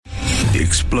The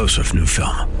explosive new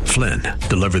film, Flynn,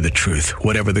 deliver the truth,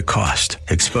 whatever the cost,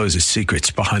 exposes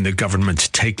secrets behind the government's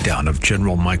takedown of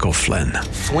General Michael Flynn.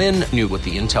 Flynn knew what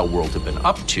the intel world had been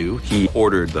up to. He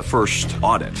ordered the first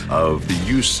audit of the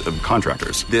use of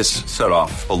contractors. This set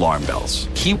off alarm bells.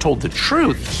 He told the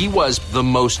truth. He was the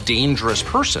most dangerous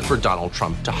person for Donald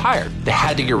Trump to hire. They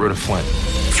had to get rid of Flynn.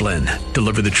 Flynn,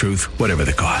 deliver the truth, whatever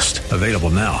the cost. Available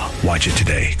now. Watch it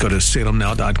today. Go to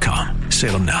salemnow.com.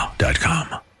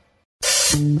 salemnow.com.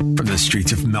 From the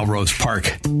streets of Melrose Park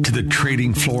to the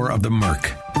trading floor of the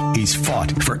Merc, he's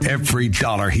fought for every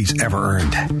dollar he's ever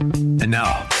earned. And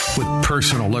now, with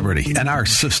personal liberty and our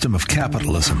system of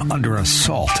capitalism under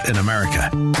assault in America,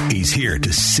 he's here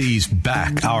to seize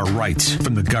back our rights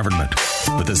from the government.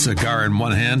 With a cigar in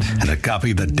one hand and a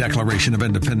copy of the Declaration of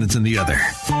Independence in the other,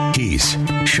 he's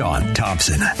Sean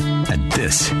Thompson. And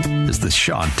this is The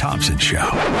Sean Thompson Show.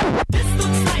 This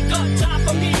looks like a job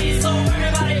for me, so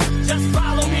everybody just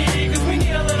follow me, because we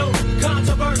need a little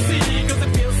controversy, because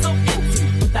it feels so empty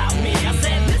without me. I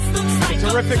said this looks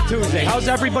like terrific Tuesday. How's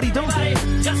everybody doing?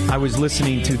 I was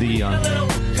listening to the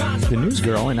news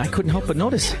girl, and I couldn't help but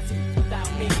notice.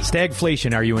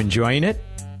 Stagflation, are you enjoying it?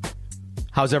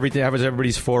 How's everything? How's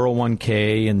everybody's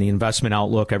 401k and the investment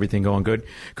outlook? Everything going good?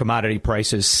 Commodity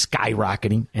prices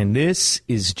skyrocketing. And this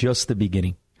is just the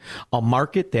beginning. A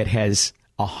market that has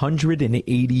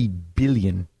 180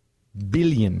 billion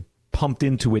pumped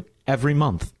into it every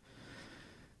month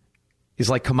is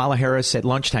like Kamala Harris at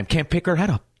lunchtime. Can't pick her head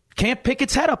up. Can't pick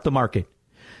its head up, the market.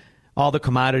 All the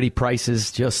commodity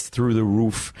prices just through the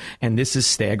roof. And this is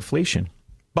stagflation.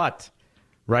 But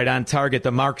right on target,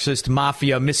 the Marxist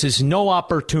mafia misses no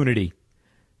opportunity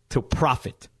to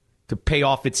profit, to pay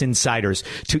off its insiders,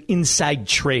 to inside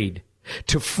trade,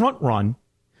 to front run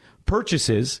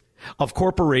purchases of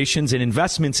corporations and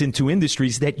investments into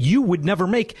industries that you would never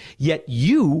make, yet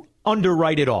you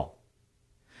underwrite it all.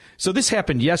 So this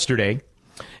happened yesterday,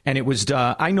 and it was,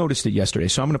 I noticed it yesterday,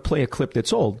 so I'm going to play a clip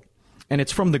that's old, and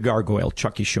it's from the gargoyle,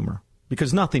 Chucky Schumer,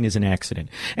 because nothing is an accident.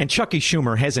 And Chucky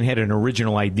Schumer hasn't had an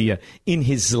original idea in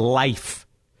his life.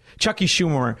 Chucky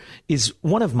Schumer is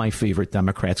one of my favorite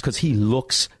Democrats because he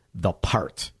looks the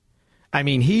part. I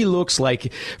mean, he looks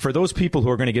like, for those people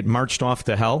who are going to get marched off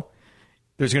to hell,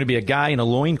 there's going to be a guy in a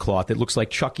loincloth that looks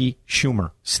like Chucky Schumer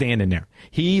standing there.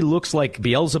 He looks like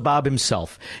Beelzebub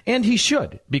himself. And he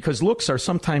should, because looks are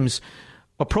sometimes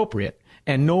appropriate.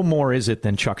 And no more is it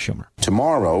than Chuck Schumer.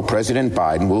 Tomorrow, President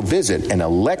Biden will visit an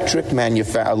electric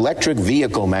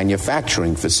vehicle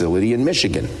manufacturing facility in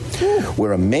Michigan,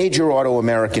 where a major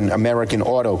American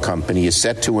auto company is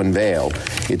set to unveil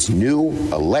its new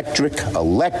electric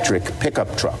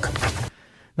pickup truck.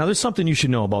 Now, there's something you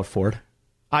should know about Ford.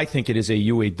 I think it is a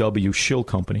UAW shill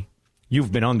company.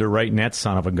 You've been underwriting that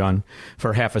son of a gun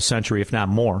for half a century, if not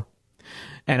more.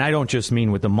 And I don't just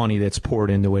mean with the money that's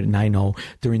poured into it. And I know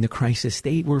during the crisis,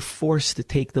 they were forced to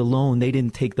take the loan. They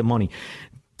didn't take the money.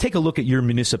 Take a look at your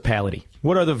municipality.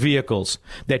 What are the vehicles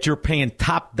that you're paying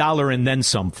top dollar and then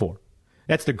some for?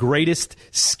 That's the greatest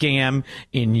scam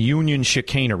in union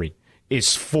chicanery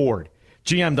is Ford.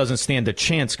 GM doesn't stand a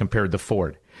chance compared to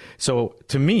Ford. So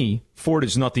to me, Ford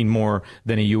is nothing more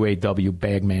than a UAW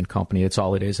bagman company. That's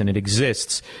all it is. And it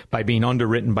exists by being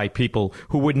underwritten by people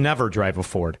who would never drive a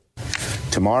Ford.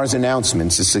 Tomorrow's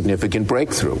announcement's a significant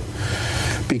breakthrough.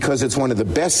 Because it's one of the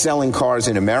best-selling cars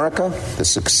in America, the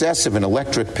success of an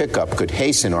electric pickup could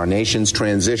hasten our nation's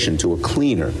transition to a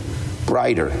cleaner,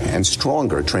 brighter, and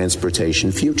stronger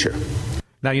transportation future.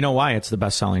 Now, you know why it's the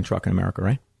best-selling truck in America,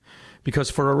 right?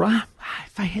 Because for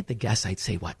if I had to guess, I'd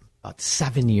say, about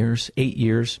 7 years, 8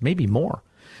 years, maybe more.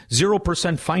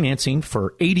 0% financing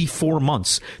for 84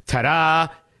 months.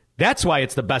 Ta-da! That's why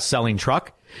it's the best-selling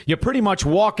truck. You pretty much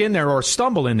walk in there or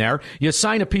stumble in there, you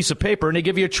sign a piece of paper, and they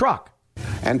give you a truck.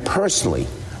 And personally,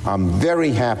 I'm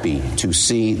very happy to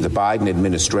see the Biden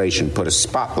administration put a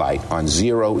spotlight on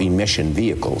zero-emission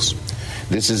vehicles.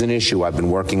 This is an issue I've been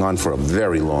working on for a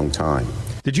very long time.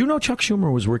 Did you know Chuck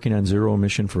Schumer was working on zero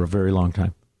emission for a very long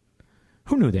time?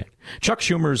 Who knew that? Chuck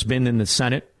Schumer's been in the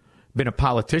Senate, been a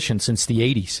politician since the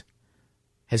 80s.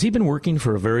 Has he been working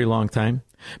for a very long time?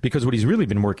 Because what he's really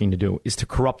been working to do is to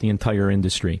corrupt the entire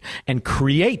industry and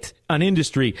create an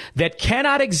industry that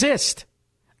cannot exist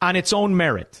on its own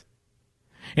merit.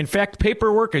 In fact,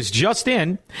 paperwork is just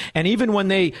in, and even when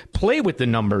they play with the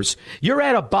numbers, you're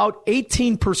at about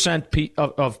 18%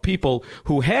 of people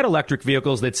who had electric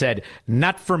vehicles that said,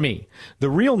 not for me. The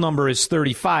real number is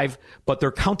 35, but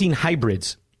they're counting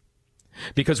hybrids.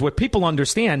 Because what people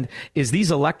understand is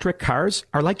these electric cars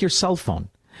are like your cell phone.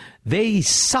 They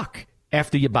suck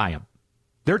after you buy them.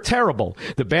 They're terrible.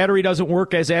 The battery doesn't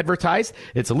work as advertised.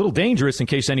 It's a little dangerous in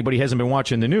case anybody hasn't been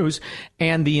watching the news.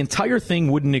 And the entire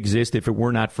thing wouldn't exist if it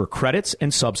were not for credits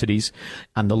and subsidies.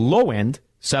 On the low end,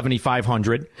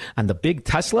 $7,500. On the big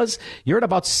Teslas, you're at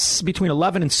about between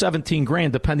 11 and 17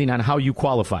 grand, depending on how you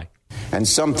qualify. And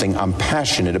something I'm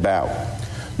passionate about.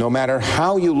 No matter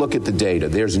how you look at the data,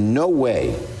 there's no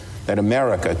way that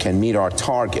America can meet our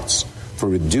targets for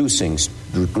reducing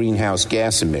greenhouse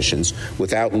gas emissions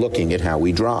without looking at how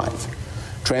we drive.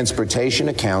 Transportation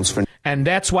accounts for... And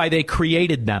that's why they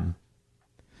created them.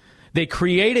 They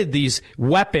created these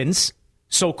weapons,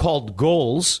 so-called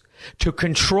goals, to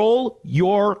control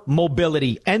your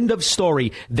mobility. End of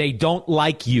story. They don't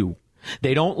like you.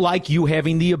 They don't like you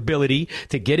having the ability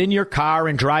to get in your car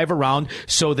and drive around,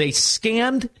 so they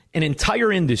scammed an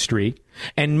entire industry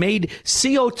and made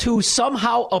CO2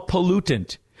 somehow a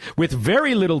pollutant with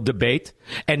very little debate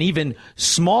and even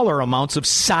smaller amounts of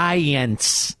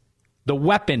science. The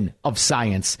weapon of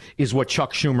science is what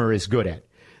Chuck Schumer is good at.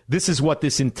 This is what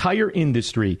this entire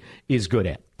industry is good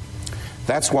at.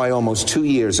 That's why almost 2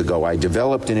 years ago I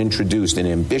developed and introduced an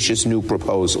ambitious new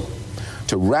proposal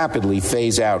to rapidly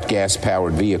phase out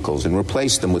gas-powered vehicles and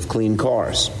replace them with clean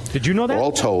cars. Did you know that?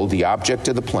 All told, the object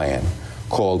of the plan,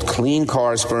 called Clean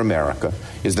Cars for America,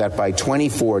 is that by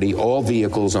 2040, all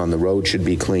vehicles on the road should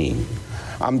be clean.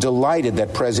 I'm delighted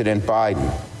that President Biden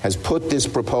has put this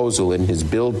proposal in his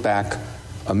Build Back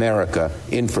America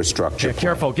infrastructure plan.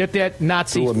 Careful, get that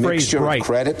Nazi Through a phrase mixture right. of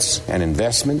credits and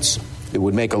investments, it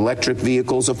would make electric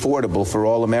vehicles affordable for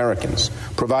all Americans,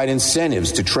 provide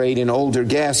incentives to trade in older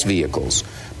gas vehicles,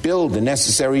 build the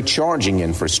necessary charging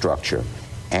infrastructure,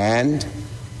 and,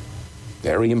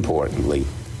 very importantly,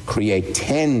 create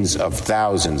tens of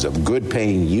thousands of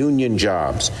good-paying union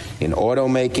jobs in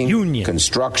automaking,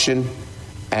 construction,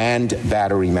 and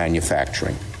battery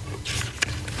manufacturing.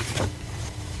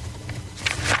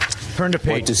 Turn to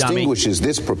page, what distinguishes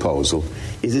this proposal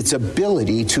is its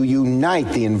ability to unite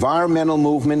the environmental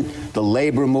movement, the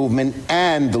labor movement,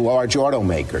 and the large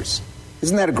automakers.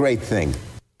 Isn't that a great thing?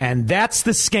 And that's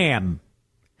the scam.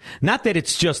 Not that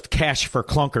it's just cash for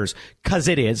clunkers, because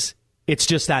it is. It's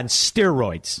just on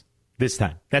steroids this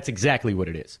time. That's exactly what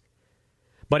it is.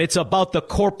 But it's about the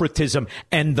corporatism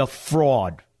and the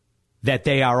fraud that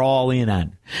they are all in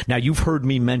on. Now, you've heard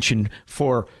me mention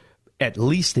for at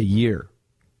least a year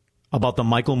about the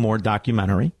Michael Moore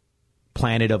documentary,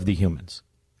 Planet of the Humans.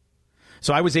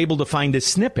 So I was able to find a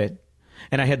snippet,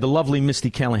 and I had the lovely Misty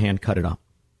Callahan cut it up.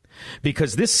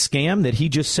 Because this scam that he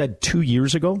just said 2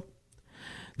 years ago,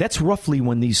 that's roughly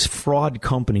when these fraud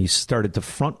companies started to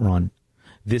front run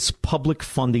this public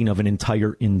funding of an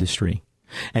entire industry.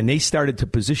 And they started to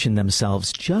position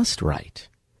themselves just right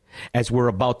as we're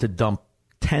about to dump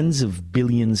tens of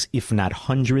billions, if not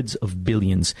hundreds of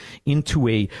billions, into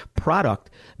a product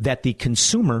that the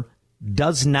consumer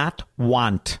does not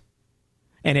want.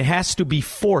 And it has to be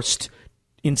forced,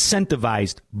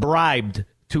 incentivized, bribed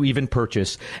to even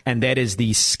purchase. And that is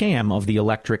the scam of the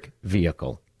electric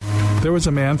vehicle. There was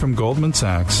a man from Goldman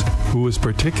Sachs who was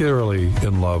particularly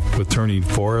in love with turning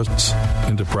forests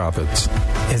into profits.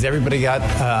 Has everybody got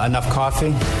enough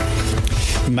coffee?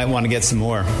 You might want to get some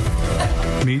more.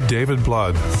 Meet David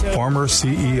Blood, former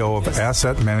CEO of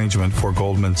asset management for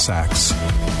Goldman Sachs.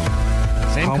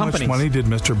 How much money did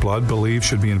Mr. Blood believe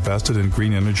should be invested in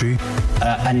green energy?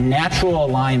 A natural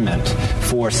alignment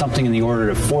for something in the order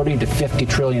of $40 to $50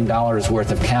 trillion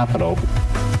worth of capital.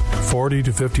 $40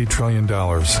 to $50 trillion.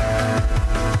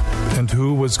 And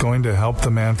who was going to help the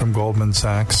man from Goldman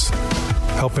Sachs?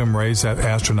 Help him raise that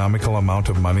astronomical amount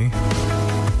of money?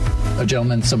 A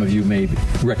gentleman some of you may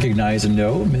recognize and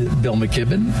know, Bill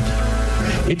McKibben.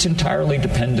 It's entirely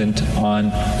dependent on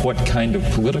what kind of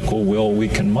political will we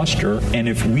can muster. And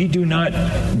if we do not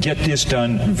get this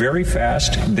done very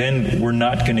fast, then we're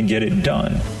not going to get it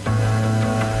done.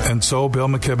 And so Bill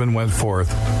McKibben went forth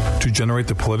to generate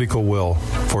the political will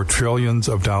for trillions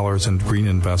of dollars in green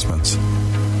investments.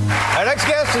 Our next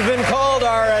guest has been called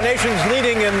our nation's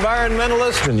leading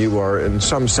environmentalist. And you are, in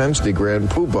some sense, the grand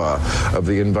poobah of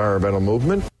the environmental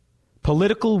movement.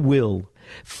 Political will.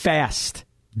 Fast.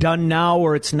 Done now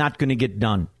or it's not going to get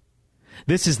done.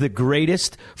 This is the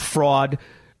greatest fraud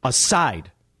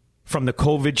aside from the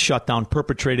COVID shutdown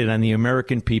perpetrated on the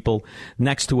American people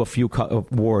next to a few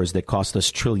wars that cost us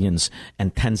trillions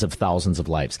and tens of thousands of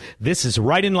lives. This is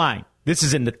right in line. This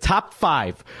is in the top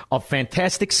 5 of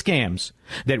fantastic scams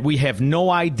that we have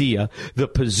no idea the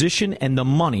position and the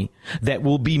money that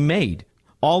will be made,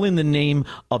 all in the name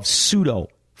of pseudo,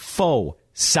 faux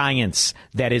science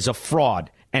that is a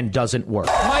fraud and doesn't work.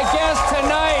 My guest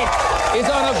tonight is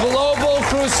on a global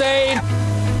crusade.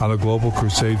 On a global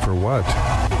crusade for what?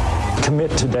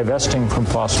 Commit to divesting from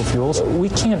fossil fuels. We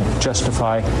can't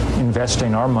justify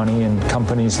investing our money in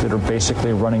companies that are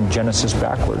basically running Genesis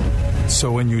backward.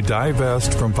 So when you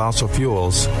divest from fossil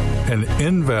fuels and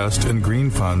invest in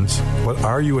green funds, what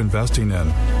are you investing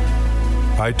in?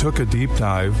 I took a deep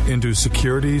dive into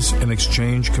Securities and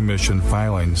Exchange Commission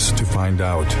filings to find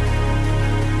out.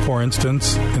 For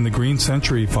instance, in the Green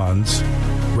Century funds,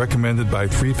 recommended by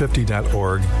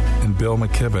 350.org and Bill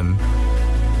McKibben,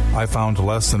 I found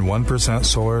less than 1%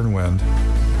 solar and wind,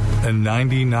 and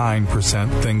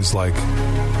 99% things like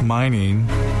mining,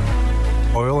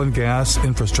 oil and gas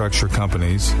infrastructure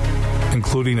companies,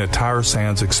 including a tar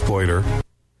sands exploiter.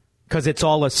 Because it's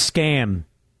all a scam.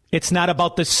 It's not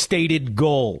about the stated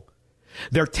goal.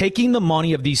 They're taking the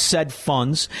money of these said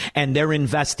funds and they're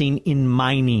investing in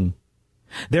mining.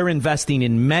 They're investing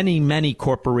in many, many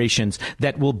corporations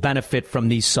that will benefit from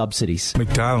these subsidies.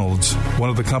 McDonald's, one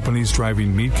of the companies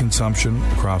driving meat consumption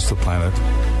across the planet.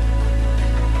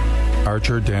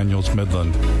 Archer Daniels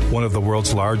Midland, one of the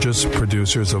world's largest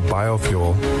producers of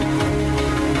biofuel.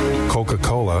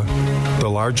 Coca-Cola, the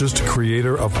largest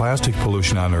creator of plastic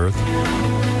pollution on Earth.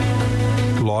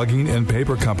 Logging and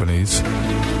paper companies,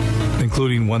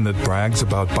 including one that brags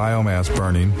about biomass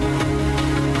burning.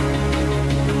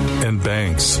 And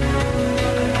banks.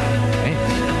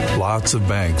 Lots of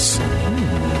banks.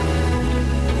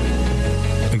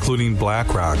 Including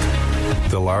BlackRock,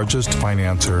 the largest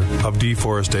financer of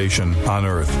deforestation on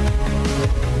Earth.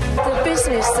 The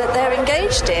business that they're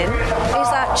engaged in is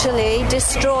actually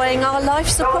destroying our life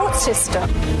support system.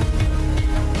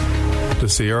 The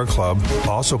Sierra Club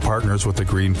also partners with a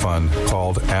green fund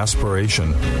called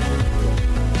Aspiration.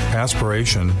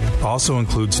 Aspiration also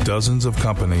includes dozens of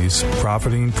companies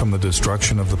profiting from the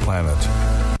destruction of the planet.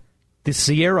 The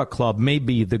Sierra Club may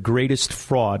be the greatest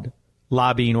fraud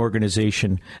lobbying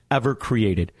organization ever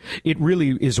created. It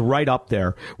really is right up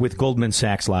there with Goldman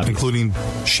Sachs lobbying. Including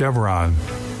Chevron,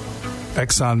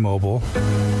 ExxonMobil,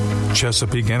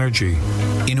 Chesapeake Energy.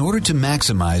 In order to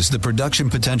maximize the production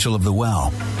potential of the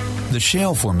well, the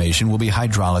shale formation will be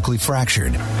hydraulically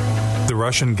fractured. The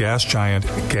Russian gas giant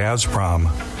Gazprom.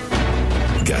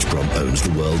 Gazprom owns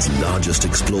the world's largest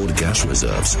explored gas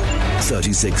reserves,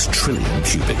 36 trillion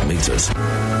cubic meters.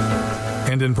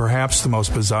 And in perhaps the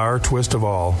most bizarre twist of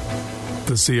all,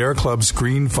 the Sierra Club's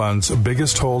Green Fund's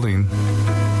biggest holding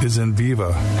is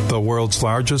Enviva, the world's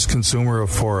largest consumer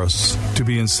of forests, to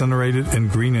be incinerated in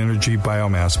green energy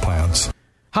biomass plants.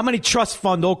 How many trust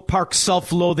fund, Oak Park,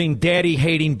 self-loathing,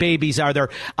 daddy-hating babies are there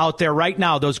out there right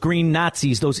now, those green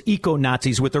Nazis, those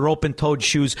eco-Nazis with their open-toed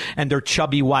shoes and their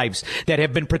chubby wives that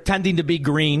have been pretending to be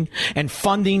green and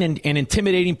funding and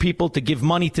intimidating people to give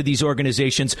money to these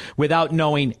organizations without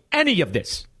knowing any of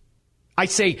this? I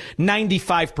say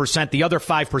 95%, the other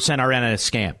 5% are in a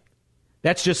scam.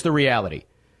 That's just the reality.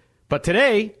 But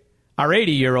today, our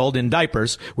 80-year-old in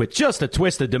diapers with just a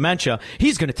twist of dementia,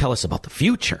 he's going to tell us about the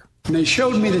future. And they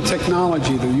showed me the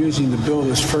technology they're using to build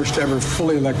this first ever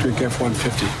fully electric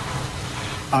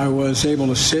F-150. I was able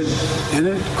to sit in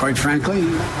it, quite frankly.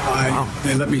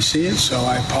 They let me see it, so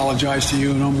I apologize to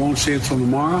you and won't see it till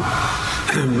tomorrow.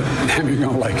 But you're going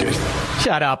to like it.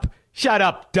 Shut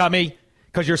up, dummy,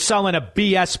 because you're selling a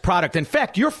BS product. In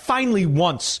fact, you're finally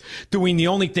once doing the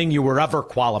only thing you were ever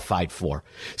qualified for,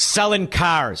 selling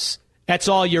cars. That's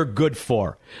all you're good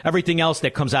for. Everything else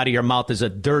that comes out of your mouth is a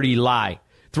dirty lie.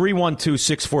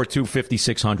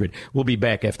 312-642-5600. We'll be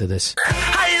back after this.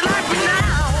 How you like me now?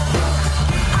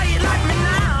 How you like me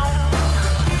now?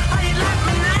 How you like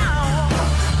me now?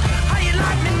 How you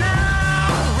like me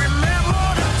now?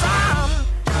 Remember the time.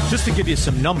 Just to give you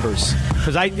some numbers,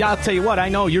 because I'll tell you what, I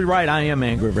know you're right, I am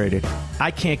aggravated.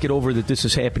 I can't get over that this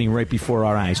is happening right before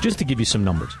our eyes. Just to give you some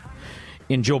numbers.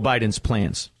 In Joe Biden's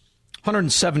plans,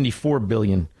 $174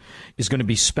 billion is going to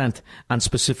be spent on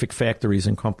specific factories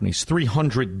and companies.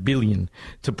 $300 billion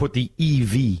to put the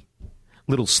EV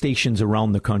little stations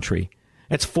around the country.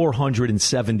 That's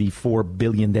 $474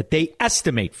 billion that they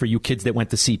estimate for you kids that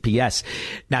went to CPS.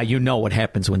 Now you know what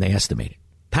happens when they estimate it.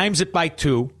 Times it by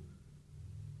 2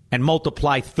 and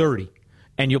multiply 30,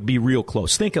 and you'll be real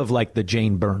close. Think of like the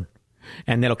Jane Byrne,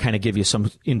 and that'll kind of give you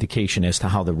some indication as to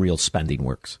how the real spending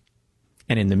works.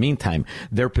 And in the meantime,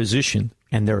 their position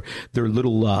and their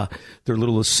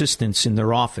little assistants in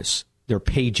their office, their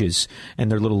pages and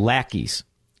their little lackeys,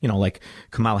 like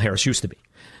Kamala Harris used to be,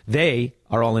 they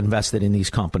are all invested in these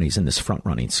companies in this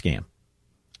front-running scam.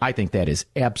 I think that is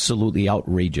absolutely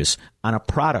outrageous on a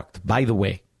product, by the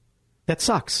way, that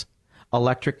sucks.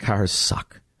 Electric cars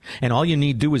suck. And all you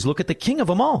need to do is look at the king of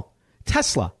them all,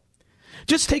 Tesla.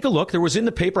 Just take a look. There was in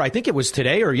the paper, I think it was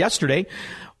today or yesterday,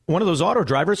 one of those auto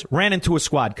drivers ran into a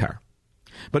squad car.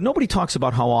 But nobody talks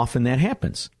about how often that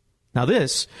happens. Now,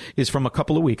 this is from a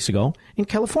couple of weeks ago in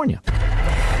California.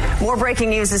 More breaking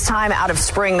news this time out of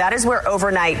Spring. That is where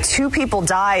overnight 2 people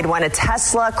died when a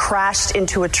Tesla crashed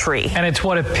into a tree. And it's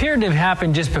what appeared to have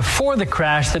happened just before the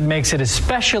crash that makes it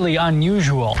especially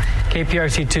unusual.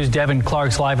 KPRC2's Devin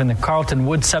Clark's live in the Carlton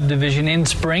Woods subdivision in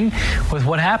Spring with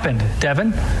what happened.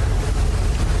 Devin?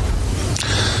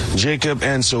 Jacob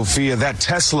and Sophia, that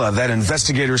Tesla that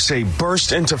investigators say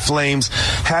burst into flames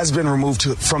has been removed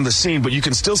from the scene, but you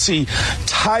can still see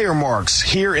tire marks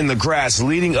here in the grass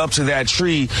leading up to that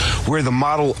tree where the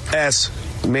Model S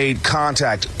made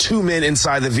contact. 2 men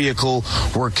inside the vehicle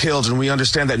were killed, and we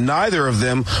understand that neither of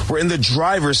them were in the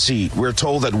driver's seat. We're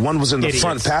told that one was in the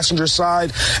front passenger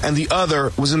side and the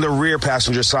other was in the rear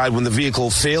passenger side when the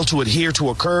vehicle failed to adhere to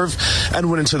a curve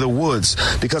and went into the woods.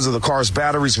 Because of the car's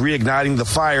batteries reigniting the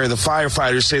fire, the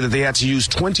firefighters say that they had to use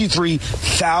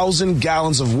 23,000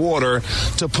 gallons of water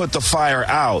to put the fire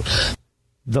out.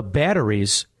 The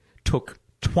batteries took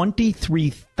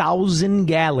 23,000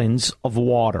 gallons of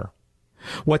water.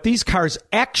 What these cars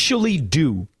actually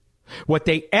do, what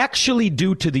they actually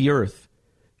do to the earth,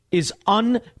 is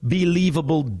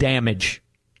unbelievable damage.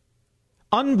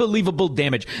 Unbelievable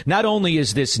damage. Not only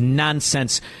is this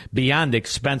nonsense beyond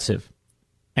expensive,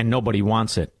 and nobody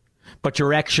wants it, but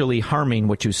you're actually harming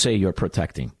what you say you're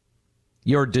protecting.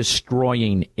 You're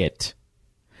destroying it.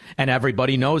 And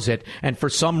everybody knows it, and for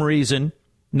some reason,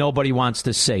 nobody wants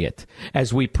to say it,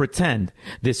 as we pretend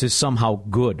this is somehow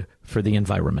good for the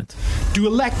environment. Do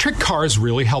electric cars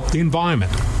really help the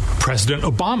environment? President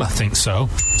Obama thinks so.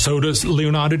 So does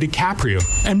Leonardo DiCaprio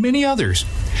and many others.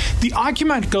 The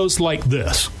argument goes like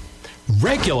this.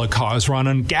 Regular cars run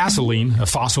on gasoline, a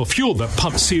fossil fuel that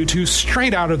pumps CO2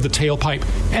 straight out of the tailpipe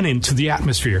and into the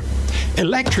atmosphere.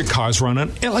 Electric cars run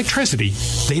on electricity.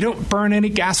 They don't burn any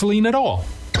gasoline at all.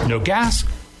 No gas,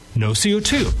 no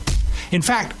CO2. In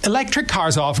fact, electric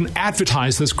cars are often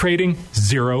advertised as creating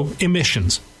zero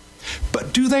emissions.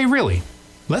 But do they really?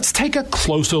 Let's take a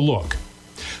closer look.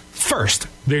 First,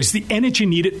 there's the energy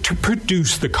needed to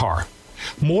produce the car.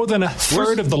 More than a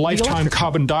third of the lifetime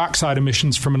carbon dioxide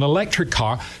emissions from an electric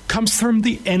car comes from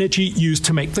the energy used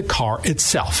to make the car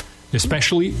itself,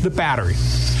 especially the battery.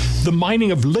 The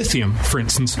mining of lithium, for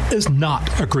instance, is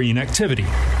not a green activity.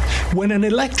 When an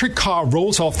electric car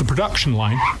rolls off the production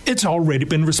line, it's already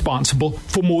been responsible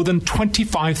for more than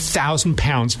 25,000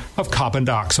 pounds of carbon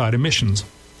dioxide emissions.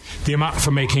 The amount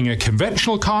for making a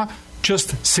conventional car,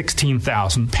 just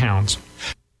 16,000 pounds.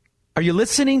 Are you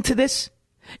listening to this?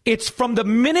 It's from the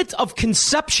minute of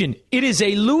conception. It is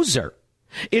a loser.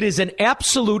 It is an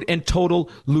absolute and total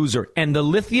loser. And the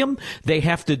lithium, they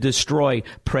have to destroy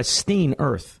pristine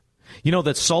earth. You know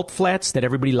the salt flats that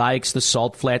everybody likes, the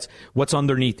salt flats? What's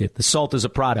underneath it? The salt is a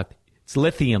product. It's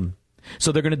lithium.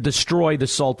 So they're going to destroy the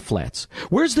salt flats.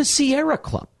 Where's the Sierra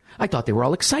Club? I thought they were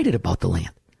all excited about the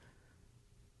land.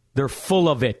 They're full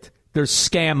of it. They're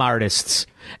scam artists.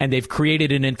 And they've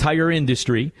created an entire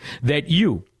industry that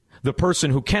you, the person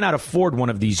who cannot afford one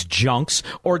of these junks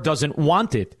or doesn't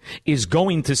want it, is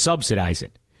going to subsidize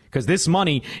it. Because this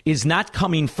money is not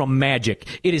coming from magic.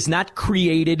 It is not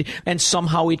created and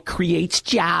somehow it creates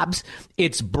jobs.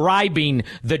 It's bribing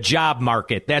the job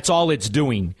market. That's all it's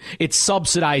doing. It's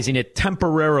subsidizing it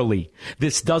temporarily.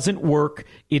 This doesn't work.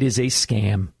 It is a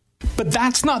scam. But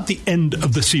that's not the end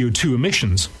of the CO2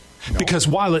 emissions. No. Because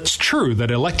while it's true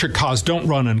that electric cars don't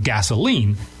run on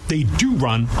gasoline, they do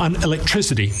run on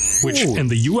electricity, which in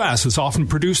the U.S. is often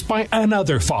produced by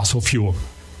another fossil fuel,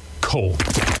 coal.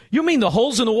 You mean the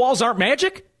holes in the walls aren't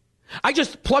magic? I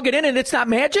just plug it in and it's not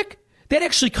magic? That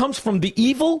actually comes from the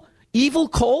evil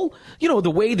coal? You know,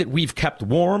 the way that we've kept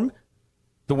warm,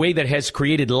 the way that has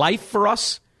created life for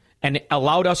us and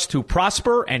allowed us to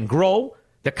prosper and grow,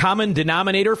 the common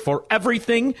denominator for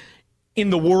everything in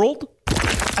the world.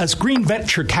 As green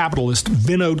venture capitalist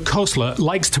Vinod Khosla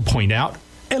likes to point out,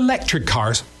 electric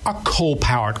cars are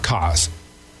coal-powered cars.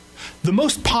 The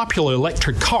most popular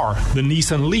electric car, the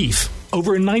Nissan Leaf,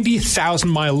 over a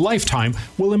 90,000-mile lifetime,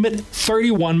 will emit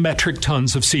 31 metric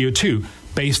tons of CO2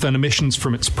 based on emissions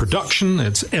from its production,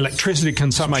 its electricity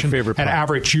consumption, an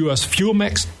average U.S. fuel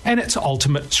mix, and its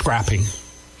ultimate scrapping.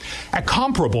 A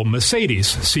comparable Mercedes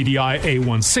CDI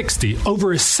A160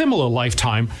 over a similar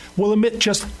lifetime will emit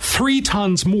just 3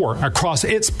 tons more across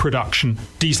its production,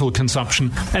 diesel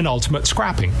consumption, and ultimate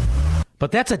scrapping.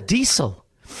 But that's a diesel.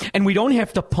 And we don't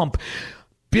have to pump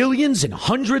billions and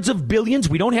hundreds of billions.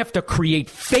 We don't have to create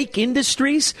fake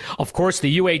industries. Of course,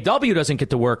 the UAW doesn't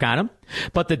get to work on them.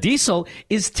 But the diesel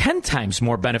is 10 times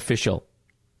more beneficial.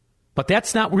 But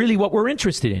that's not really what we're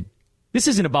interested in. This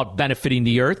isn't about benefiting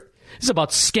the earth. This is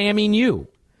about scamming you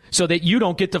so that you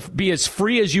don't get to be as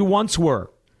free as you once were.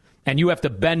 And you have to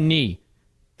bend knee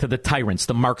to the tyrants,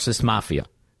 the Marxist mafia.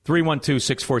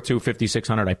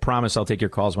 312-642-5600. I promise I'll take your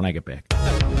calls when I get back.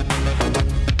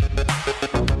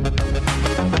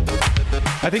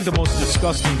 I think the most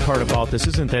disgusting part about this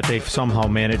isn't that they've somehow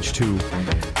managed to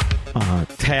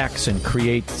tax and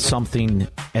create something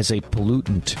as a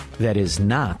pollutant that is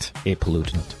not a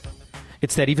pollutant.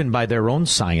 It's that even by their own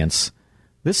science,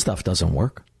 this stuff doesn't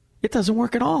work. It doesn't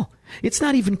work at all. It's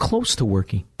not even close to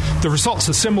working. The results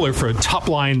are similar for a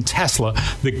top-line Tesla,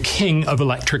 the king of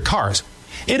electric cars.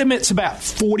 It emits about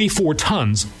 44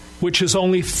 tons, which is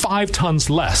only 5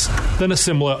 tons less than a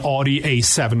similar Audi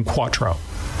A7 Quattro.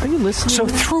 Are you listening? So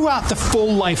throughout the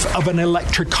full life of an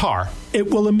electric car, it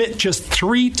will emit just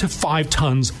 3 to 5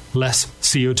 tons less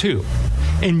CO2.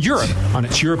 In Europe, on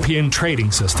its European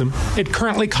trading system, it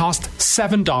currently costs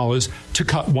 $7 to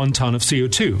cut 1 ton of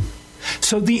CO2.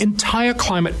 So the entire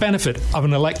climate benefit of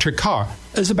an electric car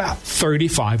is about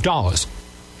 $35.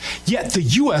 Yet the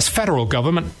U.S. federal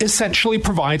government essentially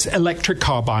provides electric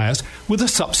car buyers with a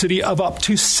subsidy of up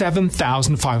to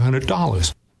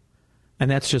 $7,500.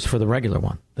 And that's just for the regular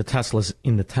one. The Tesla's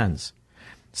in the tens.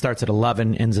 Starts at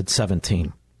 11, ends at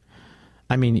 17.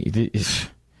 I mean,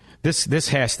 this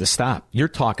has to stop. You're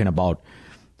talking about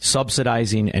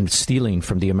subsidizing and stealing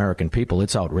from the American people.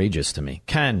 It's outrageous to me.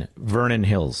 Ken, Vernon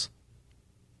Hills.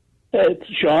 It's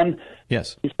Sean.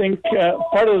 Yes. You think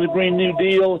part of the Green New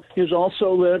Deal is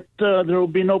also that there will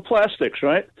be no plastics,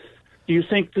 right? Do you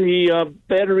think the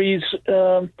batteries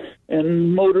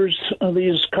and motors of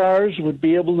these cars would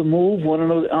be able to move one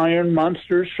of the iron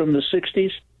monsters from the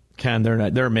 60s? Ken,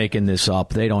 they're making this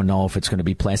up. They don't know if it's going to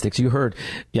be plastics. You heard,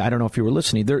 I don't know if you were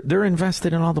listening. They're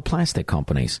invested in all the plastic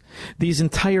companies. These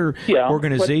entire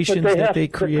organizations that they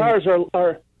create.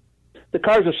 The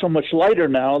cars are so much lighter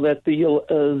now that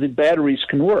the batteries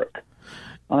can work.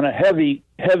 On a heavy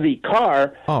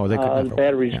car, the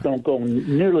batteries don't go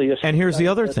nearly as far. And here's the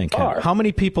other thing, Ken. How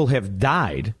many people have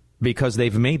died because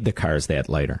they've made the cars that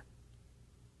lighter?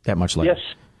 That much lighter? Yes.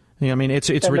 I mean, it's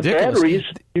and ridiculous. The batteries,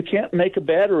 you can't make a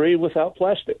battery without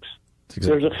plastics.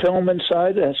 Exactly. There's a film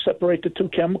inside that separates the two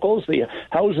chemicals. The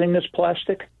housing is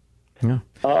plastic. Yeah.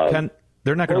 Ken,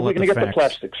 they're not going to let the facts. Where are we going to get the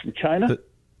plastics? From China?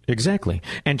 Exactly.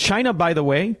 And China, by the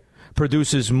way,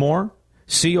 produces more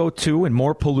CO2 and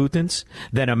more pollutants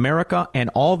than America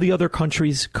and all the other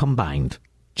countries combined.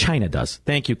 China does.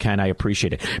 Thank you, Ken. I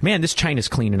appreciate it. Man, this China's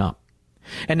cleaning up.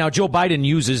 And now Joe Biden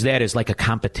uses that as like a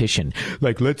competition.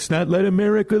 Like, let's not let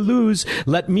America lose.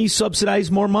 Let me subsidize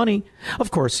more money.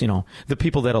 Of course, the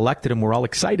people that elected him were all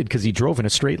excited because he drove in a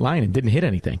straight line and didn't hit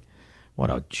anything. What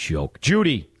a joke.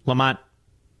 Judy Lamont.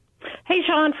 Hey,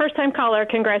 Sean, first-time caller.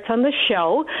 Congrats on the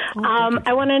show.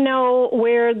 I want to know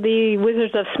where the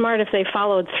Wizards of Smart, if they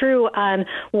followed through on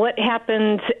what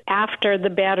happens after the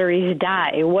batteries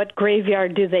die. What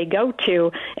graveyard do they go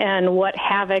to, and what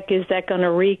havoc is that going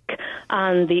to wreak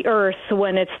on the Earth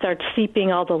when it starts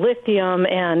seeping all the lithium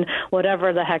and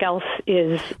whatever the heck else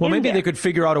is Well, maybe there? They could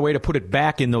figure out a way to put it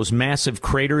back in those massive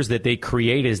craters that they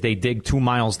create as they dig 2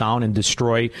 miles down and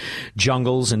destroy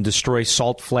jungles and destroy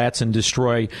salt flats and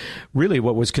destroy really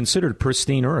what was considered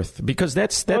pristine Earth, because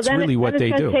that's really what they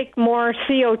do. It's going to take more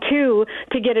CO2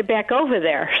 to get it back over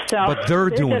there. So but they're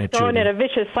doing it, throwing Judy. in a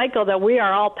vicious cycle that we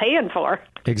are all paying for.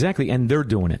 Exactly, and they're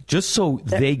doing it just so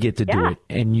they get to do it,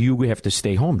 and you have to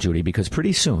stay home, Judy, because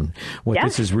pretty soon what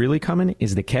this is really coming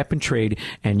is the cap and trade,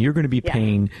 and you're going to be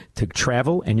paying to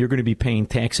travel, and you're going to be paying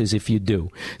taxes if you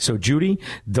do. So, Judy,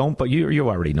 but you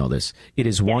already know this. It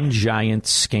is one giant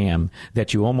scam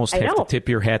that you almost have to tip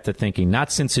your hat to thinking,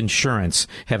 not since insurance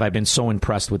have I been so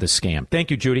impressed with a scam.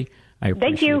 Thank you, Judy. I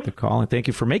appreciate the call, and thank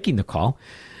you for making the call.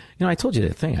 I told you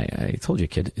that thing. I told you,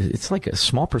 kid, it's like a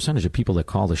small percentage of people that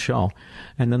call the show.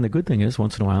 And then the good thing is,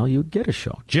 once in a while, you get a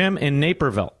show. Jim in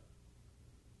Naperville.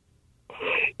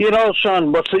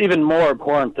 Sean, what's even more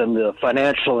important than the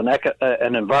financial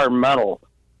and environmental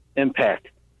impact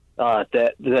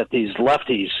that these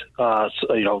lefties,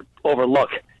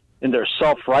 overlook in their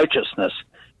self-righteousness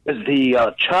is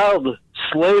the child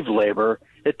slave labor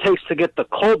it takes to get the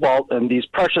cobalt and these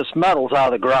precious metals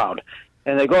out of the ground.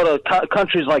 And they go to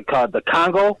countries like the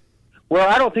Congo, where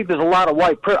I don't think there's a lot of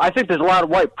I think there's a lot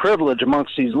of white privilege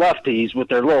amongst these lefties with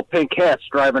their little pink hats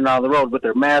driving down the road with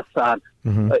their masks on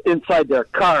inside their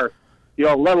car.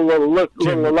 Let a little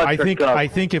electric. I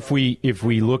think if we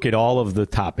look at all of the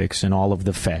topics and all of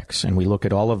the facts, and we look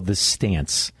at all of the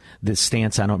stance this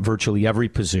stance on virtually every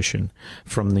position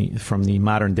from the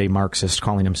modern day Marxist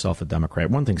calling himself a Democrat.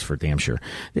 One thing's for damn sure.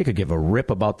 They could give a rip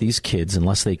about these kids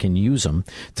unless they can use them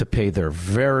to pay their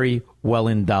very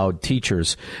well-endowed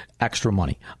teachers extra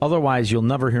money. Otherwise, you'll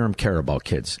never hear them care about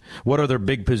kids. What are their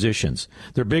big positions?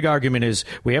 Their big argument is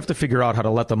we have to figure out how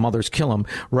to let the mothers kill them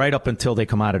right up until they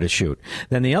come out of the chute.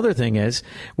 Then the other thing is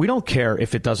we don't care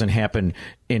if it doesn't happen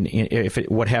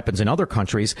what happens in other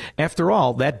countries. After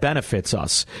all, that benefits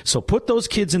us. So put those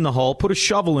kids in the hole, put a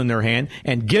shovel in their hand,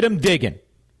 and get them digging.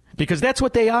 Because that's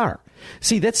what they are.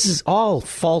 See, this is all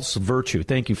false virtue.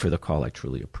 Thank you for the call. I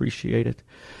truly appreciate it.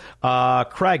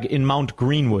 Craig in Mount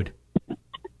Greenwood.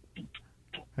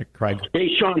 Hi, Craig. Hey,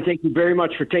 Sean, thank you very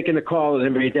much for taking the call.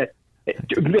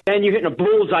 Man, you're hitting a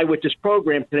bullseye with this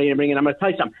program today. And I'm going to tell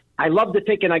you something. I love to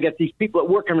take, and I get these people at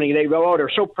work, and they go, oh,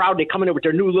 they're so proud. They come in with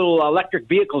their new little electric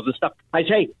vehicles and stuff. I say,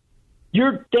 hey,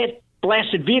 you're that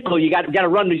blasted vehicle. You got to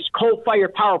run these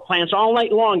coal-fired power plants all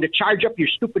night long to charge up your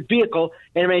stupid vehicle.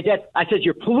 And I said,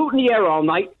 you're polluting the air all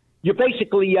night. You're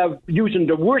basically using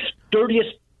the worst,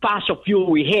 dirtiest fossil fuel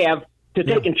we have to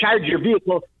take and charge your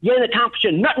vehicle. You ain't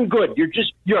accomplishing nothing good.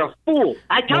 You're a fool.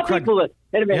 I tell people that.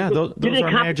 Those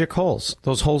are magic holes.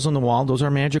 Those holes in the wall, those are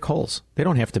magic holes. They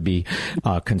don't have to be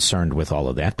concerned with all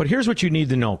of that. But here's what you need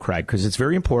to know, Craig, because it's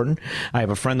very important. I have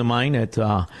a friend of mine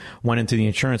that went into the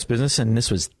insurance business, and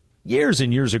this was years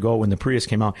and years ago when the Prius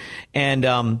came out.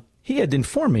 And he had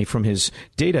informed me from his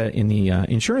data in the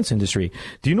insurance industry.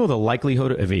 Do you know the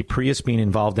likelihood of a Prius being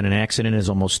involved in an accident is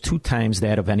almost 2 times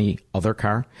that of any other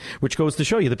car? Which goes to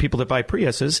show you the people that buy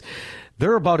Priuses,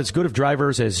 they're about as good of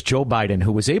drivers as Joe Biden,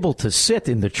 who was able to sit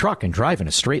in the truck and drive in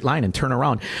a straight line and turn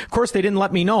around. Of course, they didn't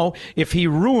let me know if he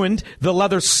ruined the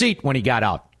leather seat when he got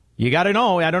out. You got to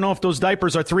know. I don't know if those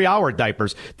diapers are 3-hour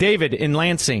diapers. David in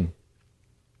Lansing.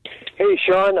 Hey,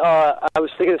 Sean, I was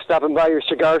thinking of stopping by your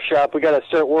cigar shop. We got to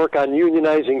start work on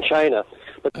unionizing China,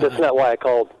 but that's not why I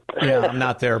called. Yeah, I'm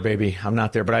not there, baby. I'm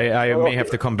not there, but I may have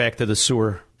to come back to the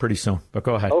sewer pretty soon. But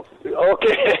go ahead.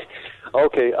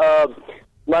 Okay.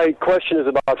 My question is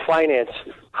about finance.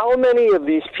 How many of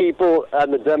these people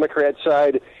on the Democrat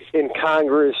side in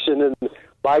Congress and in the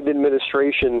Biden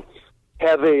administration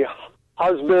have a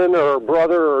husband or a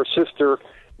brother or sister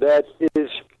that is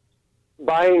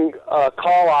buying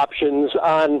call options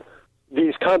on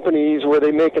these companies where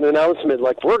they make an announcement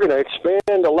like, we're going to expand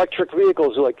electric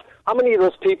vehicles? Like, how many of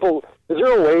those people, is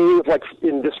there a way of, like,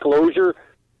 in disclosure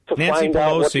to Nancy find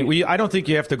out? Pelosi, I don't think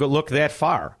you have to go look that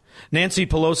far. Nancy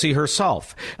Pelosi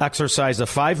herself exercised a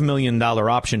 $5 million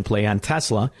option play on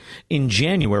Tesla in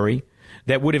January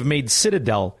that would have made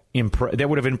Citadel that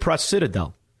would have impressed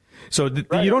Citadel. So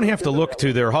you don't have to look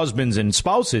to their husbands and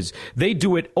spouses. They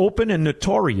do it open and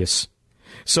notorious.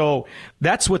 So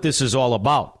that's what this is all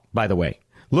about, by the way.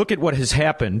 Look at what has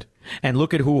happened and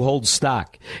look at who holds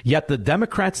stock. Yet the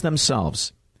Democrats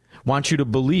themselves want you to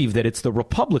believe that it's the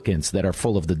Republicans that are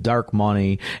full of the dark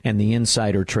money and the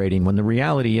insider trading, when the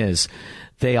reality is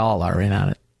they all are in on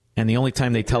it. And the only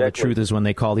time they tell the truth is when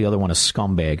they call the other one a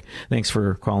scumbag. Thanks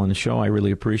for calling the show. I really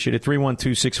appreciate it.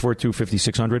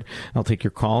 312-642-5600. I'll take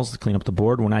your calls to clean up the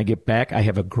board. When I get back, I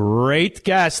have a great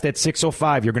guest at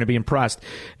 6:05. You're going to be impressed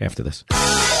after this.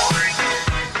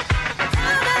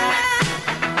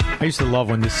 I used to love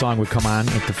when this song would come on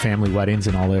at the family weddings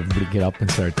and everybody get up and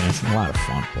start dancing. A lot of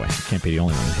fun. Boy, I can't be the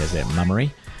only one that has that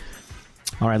memory.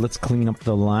 All right, let's clean up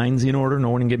the lines in order.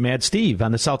 No one can get mad. Steve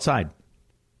on the south side.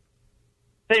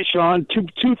 Hey, Sean,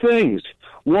 two things.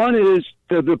 One is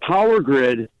the power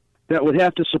grid that would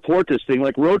have to support this thing.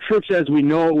 Like road trips as we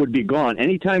know it would be gone.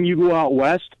 Anytime you go out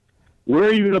west, where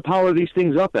are you going to power these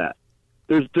things up at?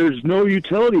 There's no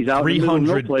utilities out in the middle of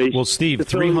no place. Well, Steve,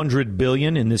 $300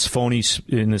 billion in this phony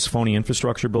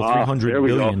infrastructure bill. $300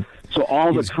 billion. So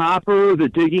all the copper, the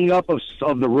digging up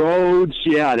of the roads,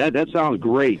 yeah, that sounds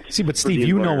great. See, but Steve,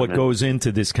 you know what goes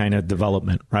into this kind of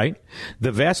development, right?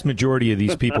 The vast majority of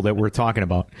these people that we're talking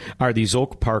about are these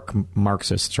Oak Park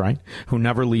Marxists, right? Who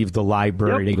never leave the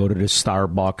library. Yep. They go to the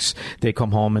Starbucks. They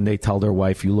come home and they tell their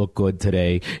wife, "You look good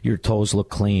today. Your toes look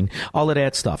clean." All of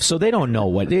that stuff. So they don't know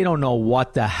what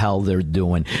the hell they're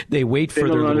doing. They wait for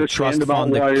their little trust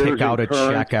fund to kick out a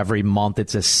check every month.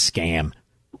 It's a scam.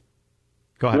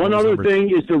 Go ahead. One other thing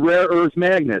is the rare earth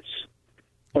magnets.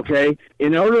 Okay?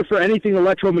 In order for anything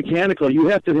electromechanical, you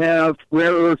have to have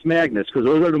rare earth magnets because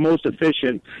those are the most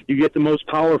efficient. You get the most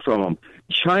power from them.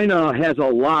 China has a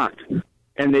lot,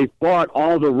 and they've bought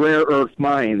all the rare earth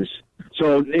mines.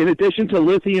 So in addition to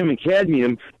lithium and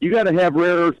cadmium, you got to have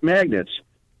rare earth magnets.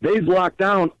 They've locked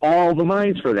down all the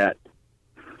mines for that.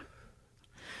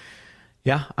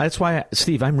 Yeah, that's why,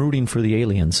 Steve, I'm rooting for the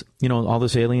aliens. You know, all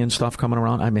this alien stuff coming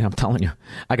around. I mean, I'm telling you,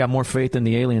 I got more faith in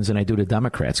the aliens than I do the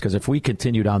Democrats, because if we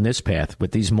continue down this path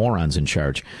with these morons in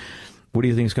charge, what do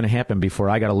you think is going to happen before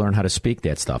I got to learn how to speak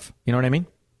that stuff? You know what I mean?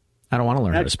 I don't want to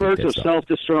learn how to speak that Experts stuff. of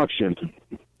self-destruction.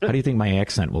 How do you think my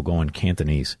accent will go in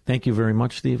Cantonese? Thank you very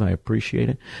much, Steve. I appreciate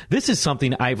it. This is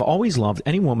something I've always loved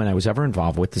any woman I was ever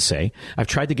involved with to say. I've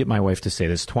tried to get my wife to say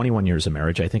this. 21 years of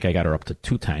marriage. I think I got her up to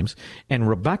 2 times. And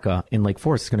Rebecca in Lake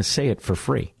Forest is going to say it for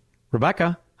free.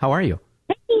 Rebecca, how are you?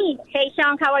 Hey,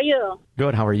 Sean, how are you?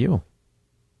 Good. How are you?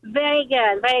 Very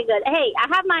good, very good. Hey, I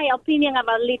have my opinion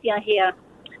about lithium here.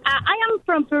 I am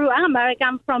from Peru. I'm American.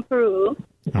 I'm from Peru.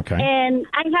 Okay. And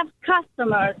I have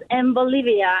customers in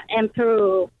Bolivia and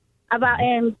Peru about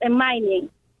in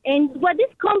mining. And what these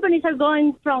companies are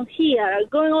going from here,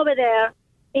 going over there,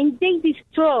 and they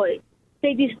destroy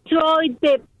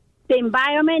the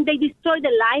environment. They destroy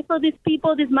the life of these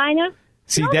people, these miners.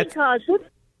 See,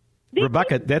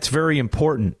 Rebecca, that's very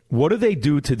important. What do they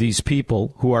do to these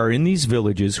people who are in these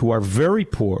villages, who are very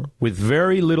poor, with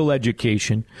very little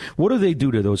education? What do they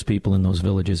do to those people in those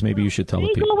villages? Maybe you should tell the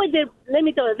people. Let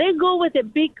me tell you, they go with the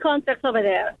big contracts over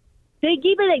there. They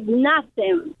give it like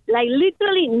nothing, like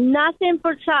literally nothing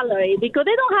for salary, because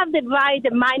they don't have the right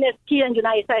the miners here in the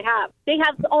United States have. They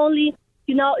have only,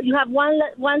 you have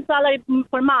one salary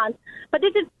per month. But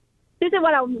this is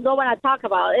what I don't want to talk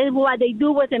about. Is what they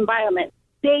do with the environment.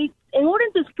 In order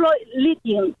to exploit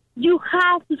lithium, you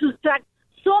have to subtract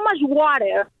so much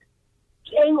water,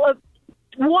 and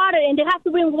they have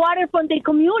to bring water from the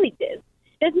communities.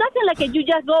 It's nothing like you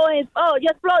just go and,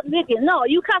 just exploit lithium. No,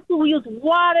 you have to use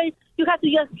water. You have to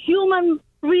use human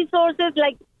resources,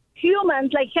 like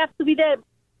humans, have to be there,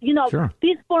 sure.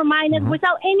 peaceful miners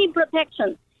without any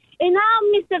protection. And now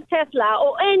Mr. Tesla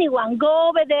or anyone go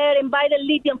over there and buy the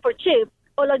lithium for cheap,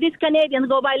 or like these Canadians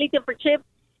go buy lithium for cheap,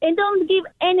 and don't give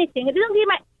anything. They don't give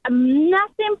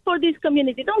nothing for this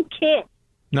community. They don't care.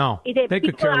 No, if they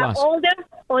could care less. Older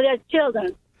or their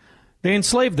children. They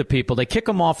enslave the people. They kick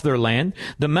them off their land.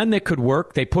 The men that could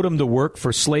work, they put them to work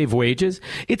for slave wages.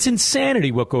 It's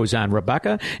insanity what goes on,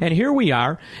 Rebecca. And here we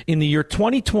are in the year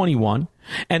 2021,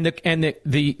 and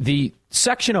the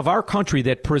section of our country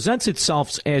that presents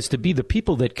itself as to be the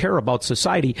people that care about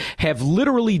society have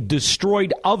literally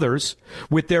destroyed others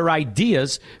with their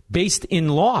ideas based in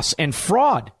loss and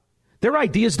fraud. Their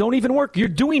ideas don't even work. You're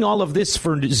doing all of this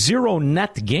for zero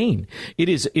net gain. It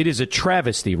is a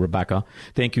travesty, Rebecca.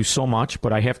 Thank you so much.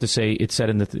 But I have to say, it said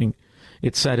in the thing,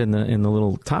 it said in the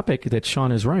little topic that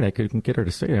Sean is right. I couldn't get her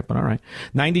to say that, but all right.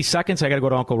 90 seconds. I got to go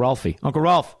to Uncle Ralphie. Uncle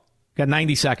Ralph, got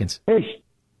 90 seconds. Hey,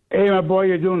 my boy,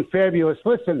 you're doing fabulous.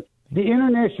 Listen, the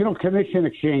International Commission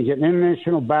Exchange, an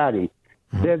international body,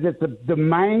 said that the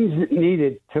mines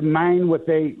needed to mine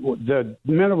the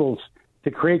minerals to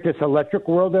create this electric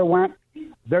world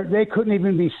they couldn't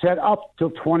even be set up till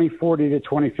 2040 to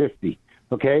 2050.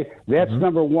 Okay? That's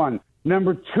number one.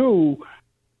 Number two,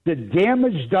 the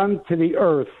damage done to the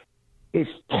earth is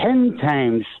 10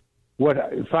 times what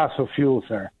fossil fuels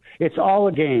are. It's all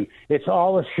a game. It's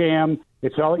all a sham.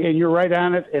 And you're right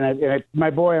on it. And my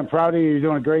boy, I'm proud of you. You're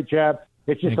doing a great job.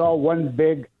 It's just all one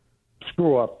big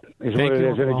screw up is what it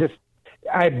is. And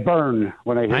I burn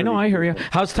when I hear it. I know, I hear you.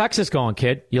 How's Texas going,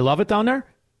 kid? You love it down there?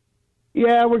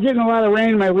 Yeah, we're getting a lot of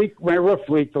rain. My roof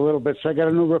leaked a little bit, so I got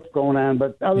a new roof going on.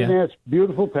 But other than that, it's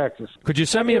beautiful Texas. Could you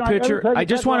send me a picture? I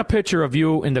just want a picture of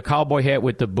you in the cowboy hat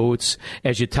with the boots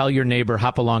as you tell your neighbor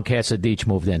Hopalong Casa Deach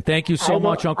moved in. Thank you so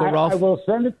much, Uncle Ralph. I will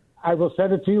send it. I will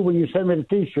send it to you when you send me the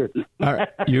T-shirt. All right,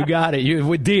 you got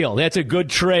it. Deal. That's a good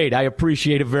trade. I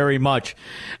appreciate it very much.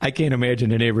 I can't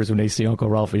imagine the neighbors when they see Uncle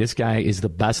Ralphie. This guy is the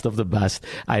best of the best.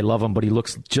 I love him, but he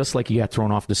looks just like he got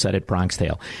thrown off the set at Bronx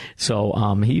Tale.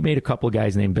 So he made a couple of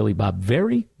guys named Billy Bob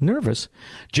very nervous.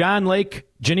 John Lake,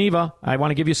 Geneva, I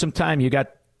want to give you some time. You got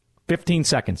 15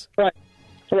 seconds.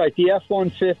 All right, the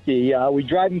F-150, we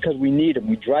drive them because we need them.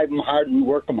 We drive them hard and we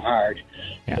work them hard.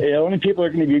 Yeah. The only people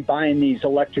that are going to be buying these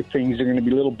electric things are going to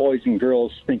be little boys and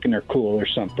girls thinking they're cool or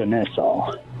something. That's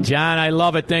all. John, I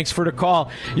love it. Thanks for the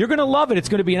call. You're going to love it. It's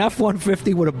going to be an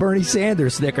F-150 with a Bernie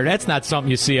Sanders sticker. That's not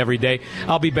something you see every day.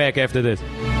 I'll be back after this.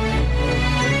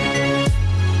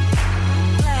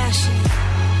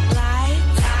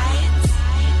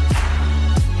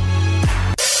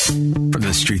 From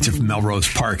the streets of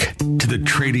Melrose Park to the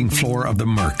trading floor of the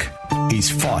Merc, he's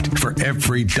fought for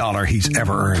every dollar he's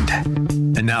ever earned.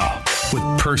 And now,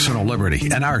 With personal liberty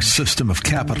and our system of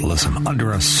capitalism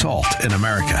under assault in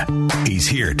America, he's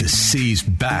here to seize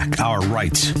back our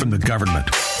rights from the government.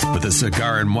 With a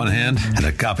cigar in one hand and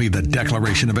a copy of the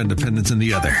Declaration of Independence in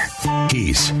the other,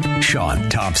 he's Sean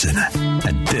Thompson.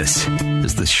 And this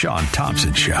is The Sean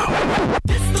Thompson Show.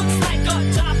 This looks like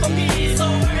a job for me, so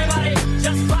everybody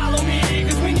just follow me,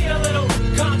 because we need a little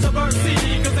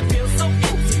controversy, because it feels so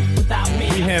empty without me.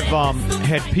 We have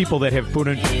had people that have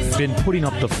been putting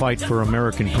up the fight for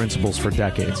American principles for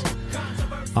decades.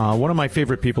 One of my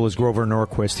favorite people is Grover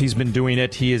Norquist. He's been doing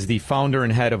it. He is the founder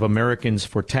and head of Americans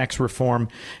for Tax Reform,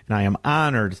 and I am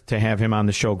honored to have him on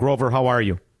the show. Grover, how are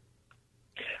you?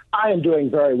 I am doing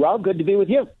very well. Good to be with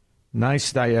you.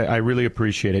 Nice. I really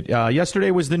appreciate it.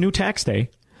 Yesterday was the new tax day,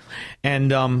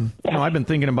 and I've been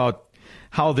thinking about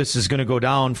how this is going to go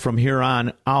down from here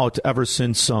on out ever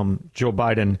since Joe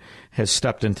Biden has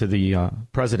stepped into the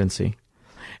presidency.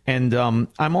 And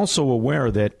I'm also aware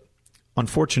that,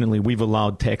 unfortunately, we've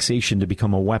allowed taxation to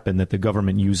become a weapon that the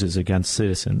government uses against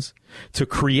citizens to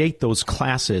create those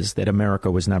classes that America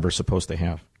was never supposed to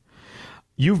have.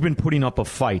 You've been putting up a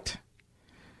fight.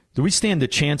 Do we stand a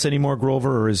chance anymore,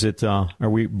 Grover, or is it? Are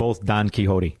we both Don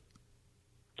Quixote?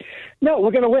 No,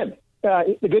 we're going to win.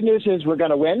 The good news is we're going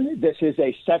to win. This is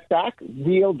a setback.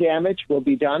 Real damage will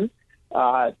be done.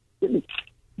 Biden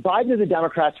and the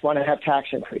Democrats want to have tax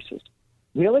increases.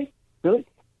 Really? Really?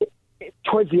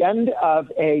 Towards the end of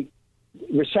a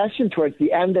recession, towards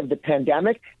the end of the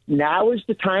pandemic, now is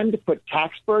the time to put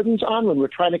tax burdens on when we're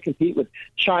trying to compete with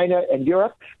China and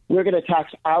Europe. We're going to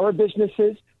tax our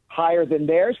businesses higher than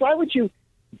theirs. Why would you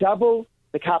double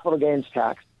the capital gains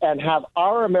tax and have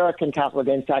our American capital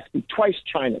gains tax be twice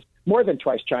China's, more than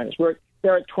twice China's?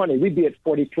 They're at 20. We'd be at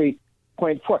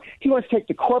 43.4. He wants to take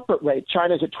the corporate rate.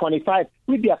 China's at 25.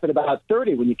 We'd be up at about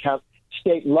 30 when you count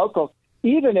state and local.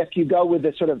 Even if you go with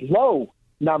the sort of low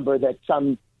number that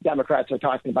some Democrats are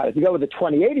talking about, if you go with the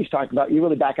 28 he's talking about, you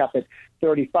really back up at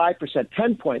 35%,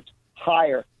 10 points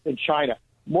higher than China,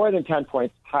 more than 10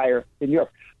 points higher than Europe.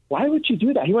 Why would you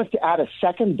do that? He wants to add a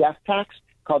second death tax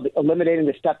called eliminating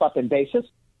the step-up in basis,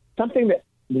 something that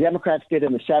the Democrats did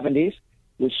in the 70s.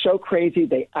 Was so crazy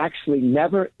they actually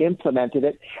never implemented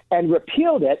it and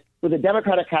repealed it with a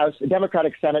Democratic House, a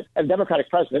Democratic Senate, and a Democratic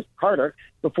President, Carter,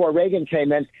 before Reagan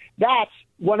came in. That's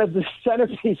one of the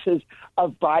centerpieces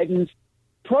of Biden's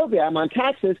program on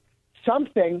taxes,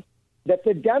 something that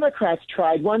the Democrats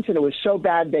tried once, and it was so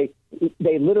bad they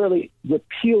literally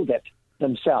repealed it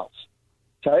themselves.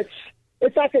 So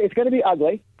it's going to be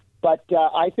ugly, but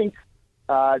I think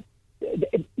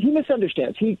he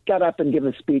misunderstands. He got up and gave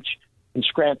a speech in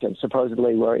Scranton,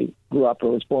 supposedly where he grew up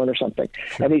or was born or something.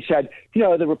 Sure. And he said,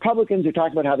 the Republicans are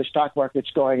talking about how the stock market's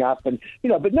going up and,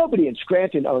 but nobody in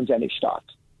Scranton owns any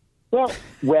stocks. Well,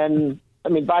 Biden's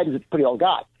a pretty old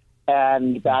guy.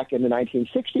 And back in the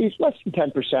 1960s, less than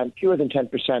 10%, fewer than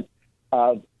 10%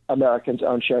 of Americans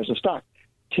own shares of stock.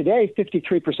 Today,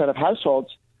 53% of households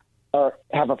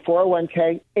have a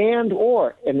 401k and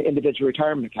or an individual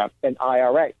retirement account, an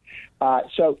IRA.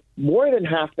 So more than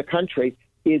half the country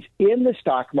is in the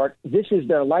stock market. This is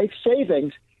their life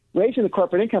savings. Raising the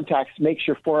corporate income tax makes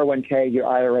your 401k, your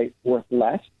IRA, worth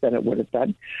less than it would have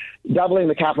been. Doubling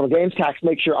the capital gains tax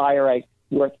makes your IRA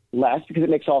worth less because it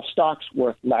makes all stocks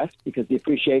worth less because the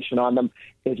appreciation on them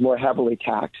is more heavily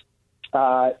taxed.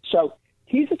 So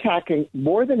he's attacking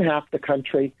more than half the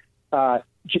country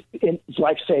in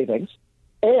life savings.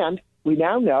 And we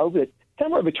now know that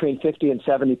somewhere between 50 and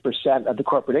 70% of the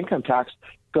corporate income tax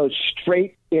goes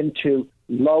straight into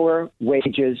lower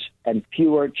wages and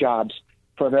fewer jobs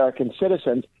for American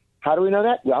citizens. How do we know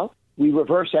that? Well, we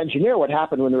reverse engineer what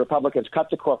happened when the Republicans cut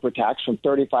the corporate tax from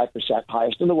 35%,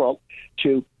 highest in the world,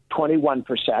 to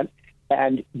 21%.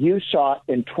 And you saw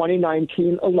in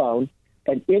 2019 alone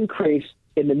an increase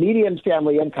in the median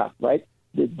family income, right?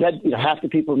 Half the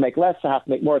people who make less, half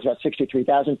make more. It's about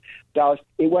 $63,000.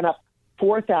 It went up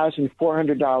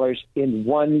 $4,400 in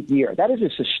 1 year. That is a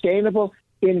sustainable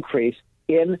increase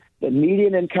in the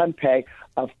median income pay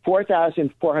of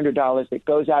 $4,400 that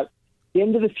goes out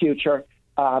into the future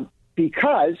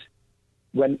because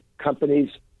when companies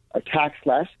are taxed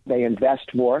less, they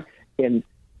invest more in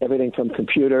everything from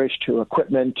computers to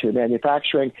equipment to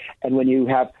manufacturing. And when you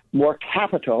have more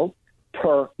capital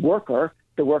per worker,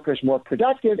 the worker is more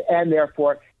productive and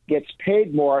therefore gets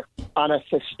paid more on a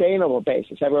sustainable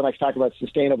basis. Everyone likes to talk about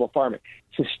sustainable farming.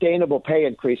 Sustainable pay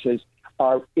increases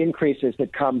are increases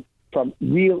that come from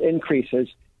real increases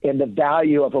in the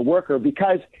value of a worker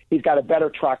because he's got a better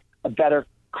truck, a better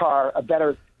car, a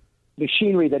better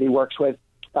machinery that he works with,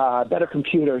 better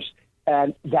computers.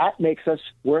 And that makes us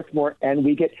worth more, and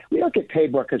we don't get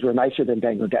paid more because we're nicer than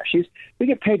Bangladeshis. We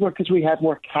get paid more because we have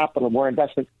more capital, more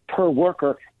investment per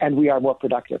worker, and we are more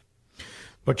productive.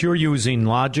 But you're using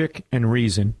logic and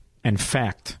reason and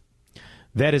fact.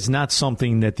 That is not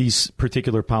something that these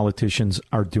particular politicians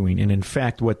are doing. And in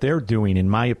fact, what they're doing, in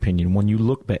my opinion, when you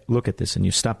look at this and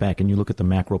you stop back and you look at the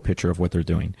macro picture of what they're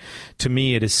doing, to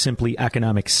me, it is simply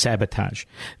economic sabotage.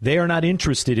 They are not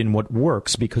interested in what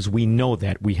works because we know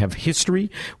that. We have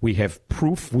history, we have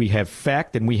proof, we have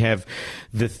fact, and we have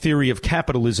the theory of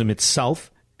capitalism itself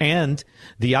and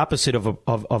the opposite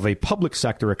of a public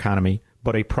sector economy,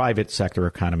 but a private sector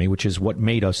economy, which is what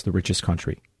made us the richest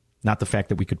country. Not the fact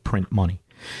that we could print money.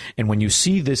 And when you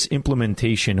see this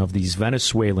implementation of these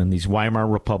Venezuelan, these Weimar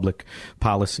Republic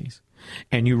policies,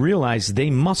 and you realize they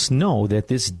must know that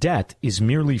this debt is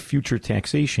merely future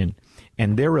taxation,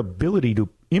 and their ability to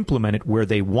implement it where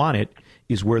they want it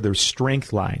is where their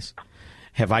strength lies.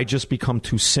 Have I just become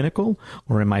too cynical,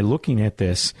 or am I looking at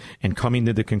this and coming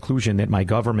to the conclusion that my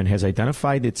government has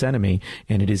identified its enemy,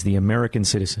 and it is the American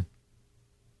citizen?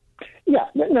 Yeah,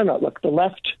 no. Look, the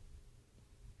left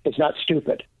is not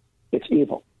stupid. It's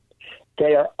evil.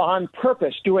 They are on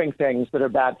purpose doing things that are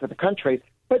bad for the country,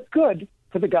 but good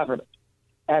for the government.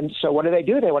 And so what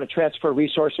do? They want to transfer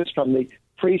resources from the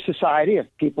free society of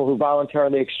people who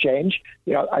voluntarily exchange.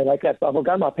 I like that bubble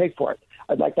gum, I'll pay for it.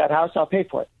 I'd like that house, I'll pay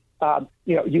for it.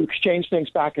 You exchange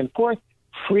things back and forth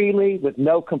freely with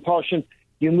no compulsion.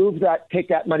 You take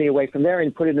that money away from there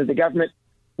and put it into the government.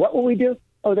 What will we do?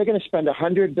 Oh, they're going to spend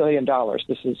 $100 billion.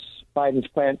 This is Biden's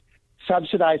plan,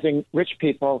 subsidizing rich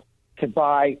people to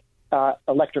buy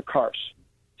electric cars,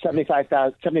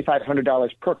 $7,500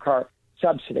 per car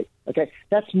subsidy. Okay,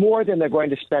 that's more than they're going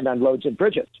to spend on roads and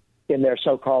bridges in their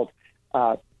so-called.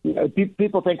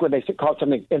 People think when they call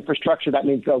something infrastructure, that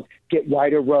means they'll get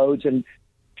wider roads and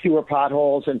fewer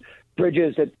potholes and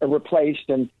bridges that are replaced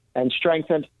and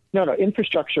strengthened. No,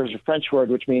 infrastructure is a French word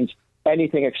which means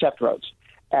anything except roads.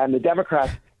 And the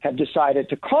Democrats have decided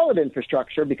to call it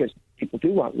infrastructure because people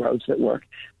do want roads that work,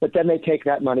 but then they take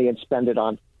that money and spend it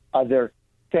on other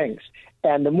things.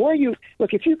 And the more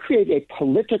if you create a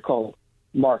political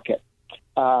market,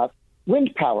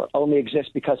 wind power only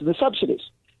exists because of the subsidies.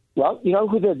 Well, you know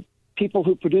who the people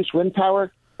who produce wind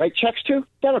power write checks to?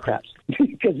 Democrats,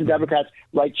 because the Democrats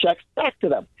write checks back to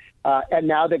them. And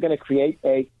now they're going to create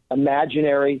a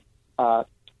imaginary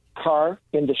car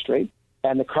industry.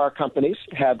 And the car companies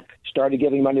have started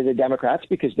giving money to the Democrats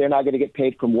because they're now going to get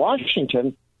paid from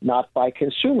Washington, not by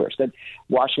consumers. That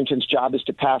Washington's job is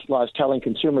to pass laws telling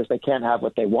consumers they can't have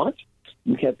what they want.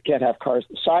 You can't have cars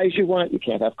the size you want. You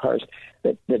can't have cars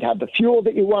that have the fuel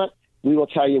that you want. We will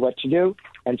tell you what to do.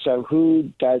 And so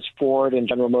who does Ford and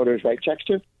General Motors write checks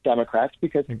to? Democrats,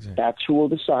 because that's who will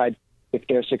decide if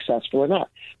they're successful or not.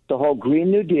 The whole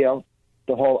Green New Deal,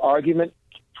 the whole argument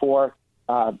for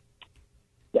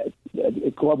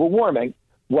global warming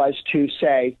was to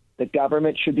say the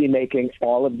government should be making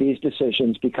all of these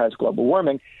decisions because global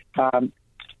warming. I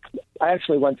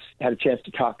actually once had a chance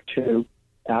to talk to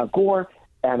Gore,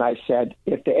 and I said,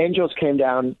 if the angels came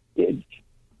down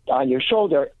on your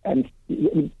shoulder and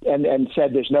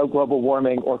said there's no global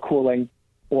warming or cooling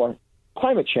or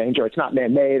climate change, or it's not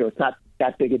man-made, or it's not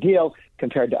that big a deal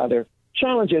compared to other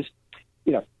challenges,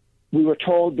 we were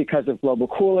told because of global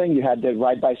cooling, you had to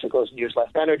ride bicycles and use less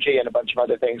energy and a bunch of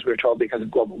other things. We were told because of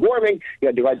global warming, you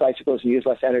had to ride bicycles and use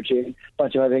less energy and a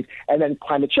bunch of other things. And then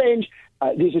climate change,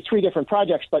 these are three different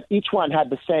projects, but each one had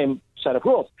the same set of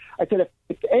rules. I said,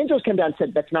 if the angels came down and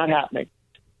said that's not happening,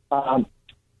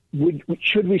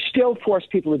 should we still force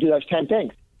people to do those 10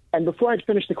 things? And before I'd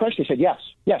finished the question, he said,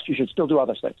 yes, you should still do all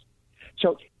those things.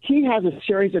 So he has a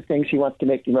series of things he wants to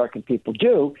make the American people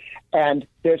do, and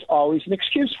there's always an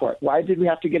excuse for it. Why did we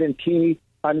have to get in teeny,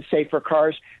 unsafer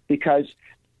cars? Because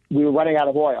we were running out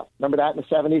of oil. Remember that in the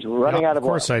 70s? We were running out of oil.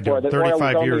 Of course I do.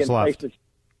 35 years left.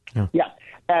 Yeah.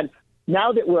 And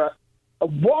now that we're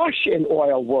awash in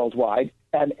oil worldwide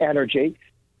and energy,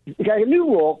 we got a new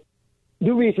rule,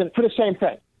 new reason for the same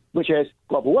thing, which is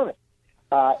global warming.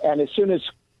 And as soon as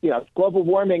global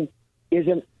warming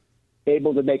isn't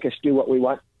able to make us do what we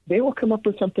want, they will come up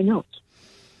with something else.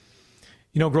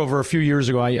 Grover, a few years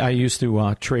ago, I used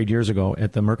to trade years ago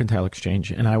at the Mercantile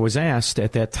Exchange, and I was asked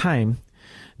at that time,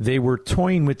 they were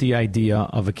toying with the idea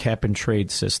of a cap and trade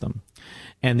system.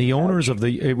 And the owners of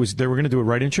they were going to do it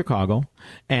right in Chicago,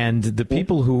 and the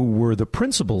people who were the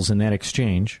principals in that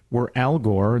exchange were Al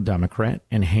Gore, a Democrat,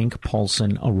 and Hank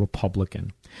Paulson, a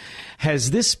Republican. Has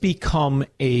this become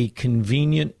a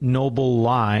convenient, noble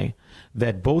lie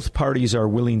that both parties are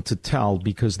willing to tell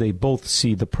because they both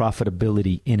see the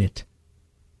profitability in it?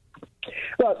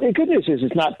 Well, the good news is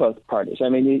it's not both parties. I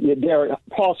mean,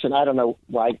 Paulson, I don't know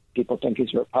why people think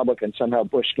he's a Republican. Somehow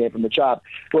Bush gave him the job.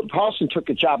 Well, Paulson took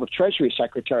the job of Treasury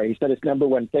Secretary. He said his number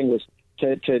one thing was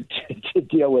to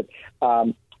deal with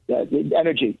the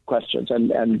energy questions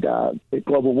and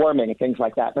global warming and things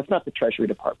like that. That's not the Treasury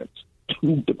Department.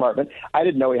 I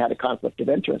didn't know he had a conflict of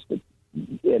interest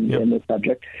in this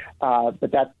subject,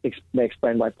 but that may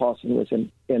explain why Paulson was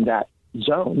in that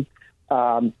zone.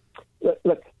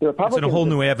 Look, the Republicans. It's a whole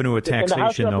new avenue of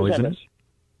taxation, though, isn't it?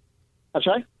 I'm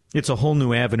sorry? It's a whole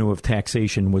new avenue of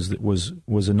taxation.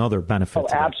 Was another benefit. Oh,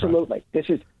 to that absolutely. This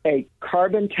is a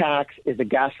carbon tax. Is a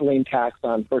gasoline tax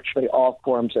on virtually all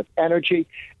forms of energy.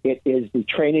 It is the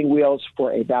training wheels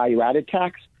for a value-added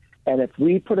tax. And if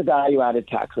we put a value-added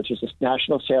tax, which is a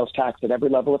national sales tax at every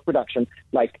level of production,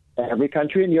 like every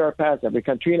country in Europe has, every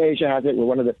country in Asia has it, we're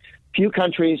one of the few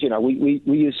countries. We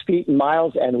use feet and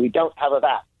miles, and we don't have a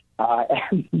VAT.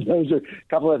 And those are a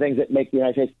couple of things that make the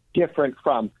United States different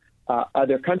from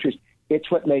other countries.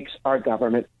 It's what makes our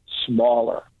government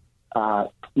smaller.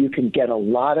 You can get a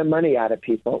lot of money out of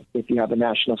people if you have a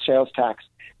national sales tax.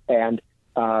 And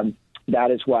that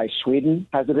is why Sweden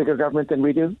has a bigger government than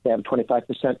we do. They have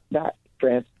 25% VAT.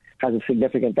 France has a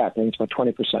significant VAT. I think it's about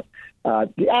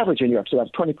 20%. The average in Europe, so that's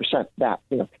 20% VAT.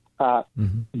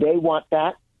 They want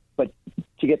that, but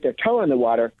to get their toe in the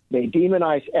water, they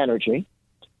demonize energy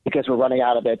because we're running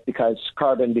out of it, because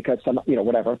carbon, because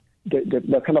whatever.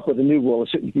 They'll come up with a new rule.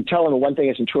 So if you tell them one thing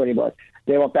isn't true anymore,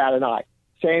 they won't bat an eye.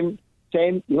 Same.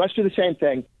 You must do the same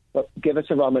thing, but give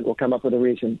us a moment. We'll come up with a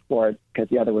reason for it because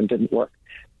the other one didn't work.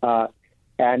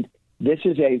 And this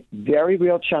is a very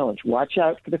real challenge. Watch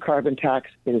out for the carbon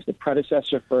tax. It is the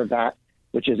predecessor for that,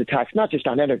 which is a tax not just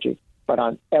on energy, but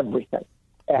on everything.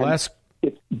 And last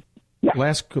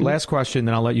question,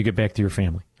 then I'll let you get back to your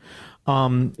family.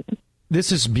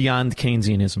 This is beyond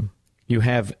Keynesianism. You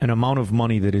have an amount of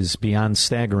money that is beyond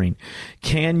staggering.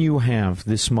 Can you have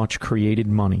this much created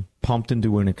money pumped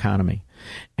into an economy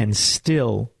and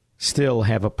still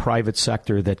have a private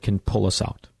sector that can pull us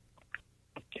out?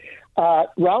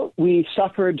 Well, we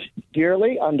suffered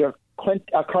dearly under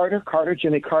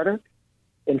Jimmy Carter.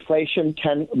 Inflation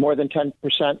more than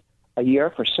 10% a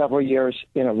year for several years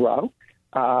in a row.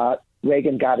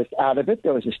 Reagan got us out of it.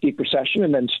 There was a steep recession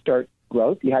and then start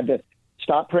growth. You had to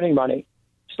stop printing money,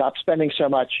 stop spending so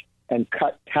much, and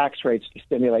cut tax rates to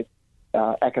stimulate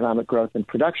economic growth and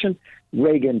production.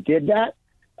 Reagan did that.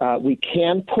 We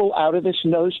can pull out of this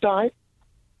nosedive.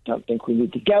 Don't think we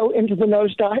need to go into the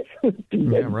nosedive.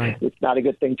 Right. It's not a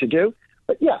good thing to do.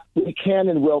 But, yeah, we can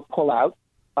and will pull out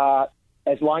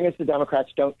as long as the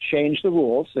Democrats don't change the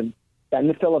rules and bend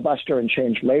the filibuster and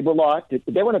change labor law.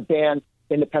 They want to ban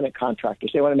independent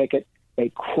contractors. They want to make it a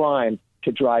crime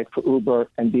to drive for Uber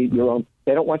and be your own.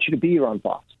 They don't want you to be your own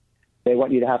boss. They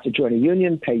want you to have to join a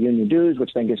union, pay union dues,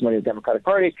 which then gives money to the Democratic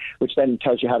Party, which then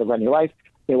tells you how to run your life.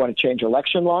 They want to change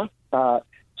election law so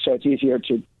it's easier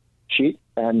to cheat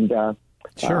and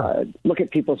look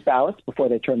at people's ballots before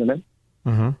they turn them in.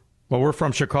 Mm-hmm. Well, we're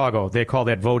from Chicago. They call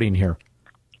that voting here.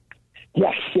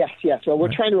 Yes. Well,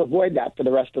 we're trying to avoid that for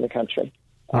the rest of the country.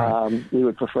 Right. We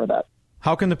would prefer that.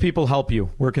 How can the people help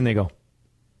you? Where can they go?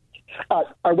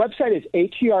 Our website is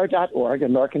ATR.org,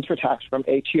 Americans for Tax Reform,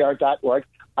 ATR.org.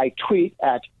 I tweet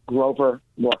at Grover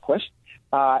Norquist.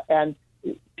 And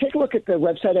take a look at the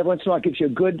website every once in a while. It gives you a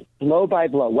good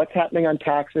blow-by-blow. What's happening on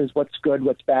taxes, what's good,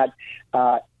 what's bad.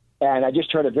 And I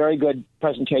just heard a very good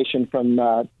presentation from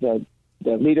the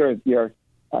leader of your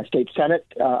state Senate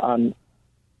on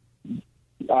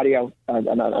audio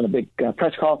on a big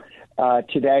press call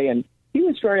today. And he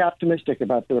was very optimistic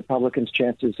about the Republicans'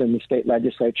 chances in the state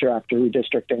legislature after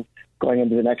redistricting going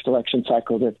into the next election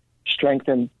cycle to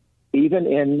strengthen even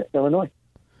in Illinois.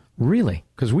 Really?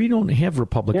 Because we don't have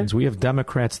Republicans. Yeah. We have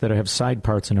Democrats that have side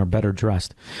parts and are better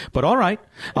dressed. But all right,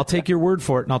 I'll take your word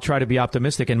for it, and I'll try to be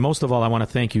optimistic. And most of all, I want to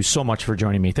thank you so much for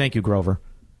joining me. Thank you, Grover.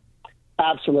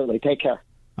 Absolutely. Take care.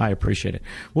 I appreciate it.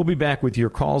 We'll be back with your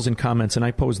calls and comments, and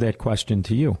I pose that question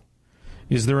to you.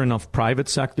 Is there enough private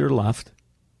sector left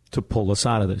to pull us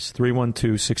out of this?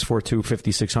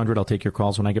 312-642-5600. I'll take your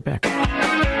calls when I get back.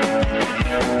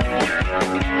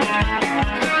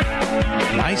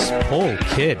 Nice pull,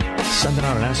 kid. Sending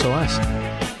out an SOS.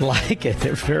 Like it.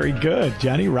 They're very good.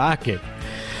 Johnny Rocket.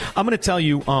 I'm going to tell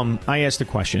you, I asked a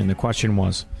question, and the question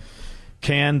was,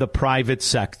 can the private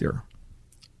sector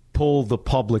pull the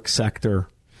public sector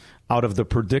out of the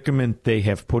predicament they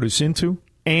have put us into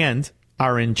and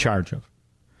are in charge of?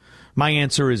 My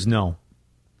answer is no.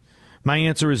 My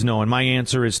answer is no, and my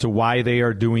answer as to why they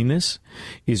are doing this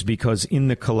is because in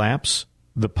the collapse,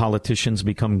 the politicians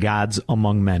become gods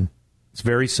among men. It's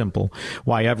very simple.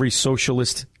 Why every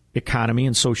socialist economy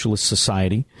and socialist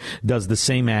society does the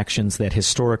same actions that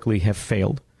historically have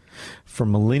failed for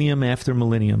millennium after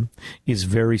millennium is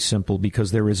very simple,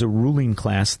 because there is a ruling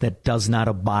class that does not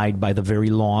abide by the very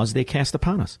laws they cast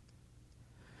upon us.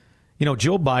 You know,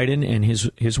 Joe Biden and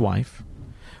his wife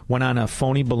went on a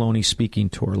phony baloney speaking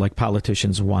tour like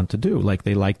politicians want to do, like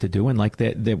they like to do, and like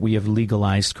that we have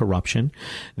legalized corruption.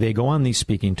 They go on these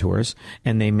speaking tours,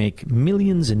 and they make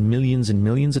millions and millions and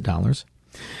millions of dollars,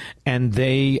 and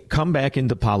they come back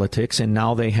into politics, and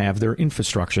now they have their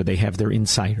infrastructure. They have their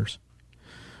insiders.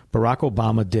 Barack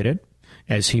Obama did it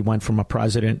as he went from a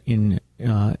president in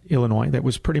Illinois that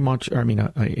was pretty much,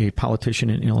 a politician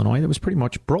in Illinois that was pretty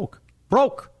much broke.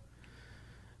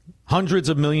 Hundreds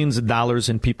of millions of dollars,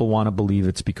 and people want to believe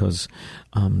it's because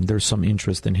there's some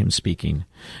interest in him speaking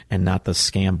and not the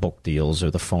scam book deals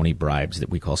or the phony bribes that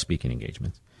we call speaking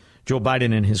engagements. Joe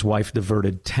Biden and his wife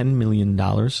diverted $10 million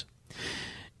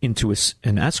into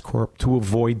an S-corp to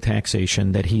avoid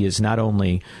taxation that he is not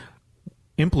only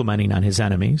implementing on his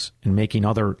enemies and making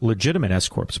other legitimate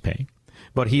S-corps pay,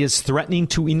 but he is threatening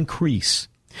to increase,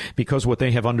 because what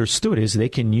they have understood is they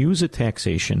can use a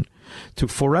taxation to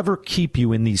forever keep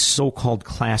you in these so-called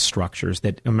class structures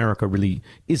that America really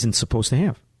isn't supposed to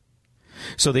have.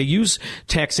 So they use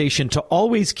taxation to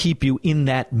always keep you in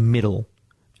that middle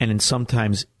and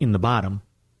sometimes in the bottom.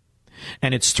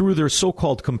 And it's through their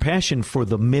so-called compassion for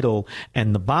the middle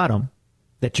and the bottom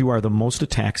that you are the most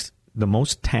taxed,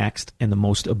 and the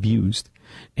most abused.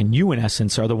 And you, in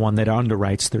essence, are the one that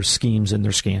underwrites their schemes and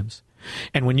their scams.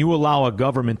 And when you allow a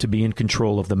government to be in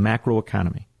control of the macro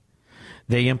economy,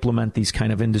 they implement these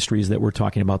kind of industries that we're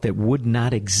talking about that would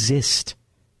not exist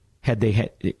had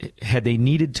they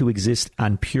needed to exist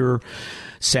on pure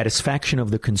satisfaction of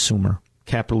the consumer.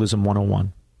 Capitalism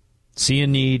 101. See a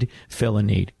need, fill a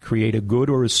need. Create a good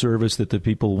or a service that the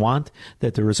people want,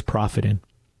 that there is profit in.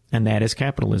 And that is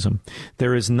capitalism.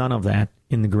 There is none of that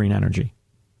in the green energy.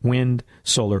 Wind,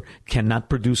 solar cannot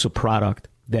produce a product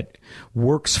that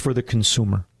works for the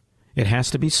consumer. It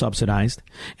has to be subsidized,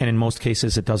 and in most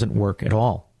cases it doesn't work at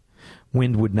all.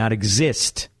 Wind would not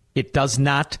exist. It does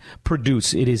not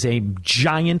produce. It is a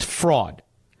giant fraud.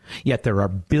 Yet there are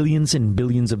billions and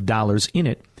billions of dollars in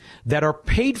it that are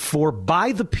paid for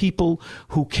by the people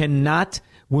who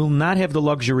will not have the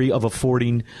luxury of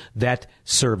affording that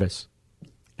service.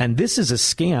 And this is a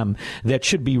scam that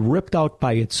should be ripped out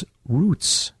by its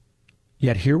roots.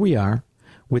 Yet here we are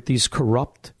with these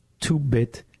corrupt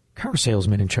 2-bit car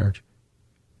salesmen in charge.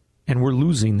 And we're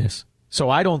losing this. So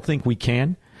I don't think we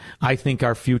can. I think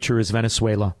our future is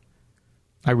Venezuela.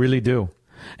 I really do.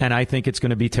 And I think it's going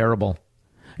to be terrible.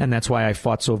 And that's why I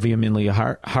fought so vehemently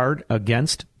hard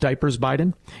against Diapers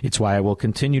Biden. It's why I will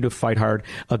continue to fight hard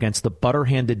against the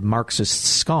butter-handed Marxist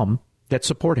scum that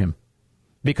support him.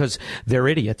 Because they're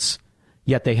idiots,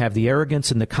 yet they have the arrogance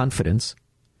and the confidence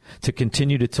to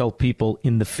continue to tell people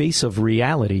in the face of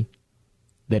reality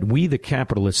that we, the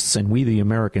capitalists, and we, the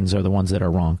Americans, are the ones that are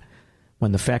wrong,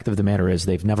 when the fact of the matter is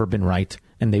they've never been right,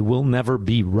 and they will never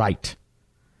be right.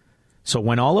 So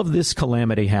when all of this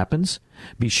calamity happens,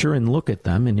 be sure and look at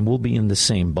them, and we'll be in the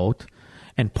same boat,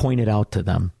 and point it out to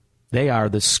them. They are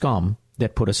the scum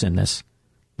that put us in this.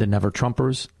 The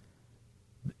never-Trumpers,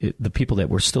 the people that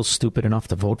were still stupid enough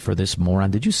to vote for this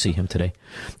moron. Did you see him today?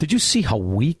 Did you see how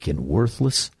weak and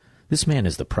worthless? This man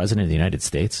is the president of the United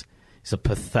States. He's a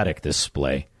pathetic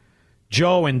display.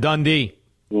 Joe in Dundee.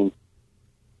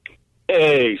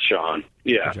 Hey, Sean.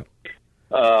 Yeah.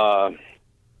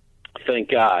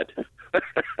 Thank God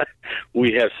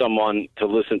we have someone to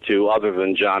listen to other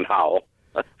than John Howell.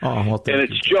 And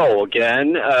it's Joe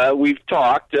again. We've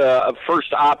talked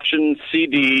First Option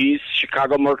CDs,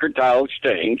 Chicago Mercantile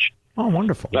Exchange. Oh,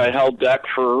 wonderful. I held deck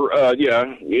for,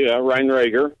 Ryan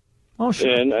Rager. Oh, sure.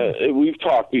 And we've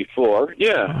talked before.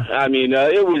 Yeah. Oh. I mean,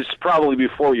 it was probably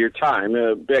before your time,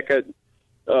 back at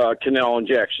Canal and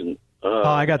Jackson.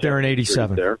 I got there in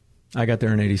 87. There. I got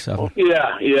there in 87.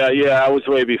 Yeah. I was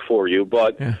way before you.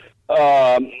 But,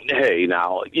 hey,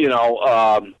 now,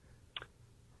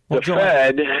 the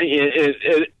Fed,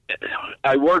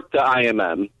 I worked the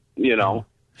IMM,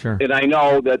 Sure. And I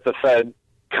know that the Fed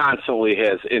constantly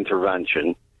has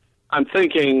intervention. I'm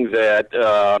thinking that,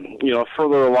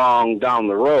 further along down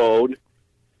the road,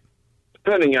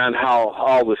 depending on how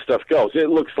all this stuff goes, it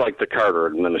looks like the Carter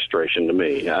administration to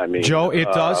me. I mean, Joe,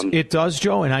 it does,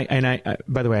 Joe. And I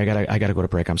by the way, I gotta go to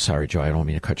break. I'm sorry, Joe. I don't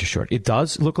mean to cut you short. It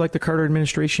does look like the Carter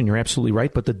administration. You're absolutely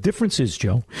right. But the difference is,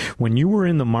 Joe, when you were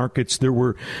in the markets, there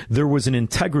was an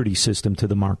integrity system to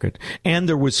the market, and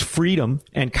there was freedom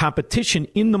and competition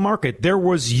in the market. There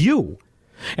was you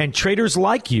and traders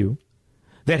like you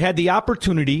that had the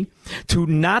opportunity to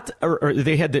not, or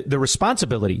they had the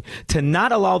responsibility to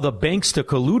not allow the banks to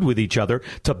collude with each other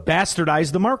to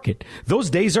bastardize the market. Those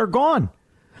days are gone.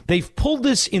 They've pulled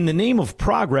this in the name of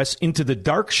progress into the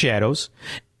dark shadows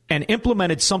and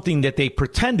implemented something that they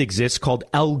pretend exists called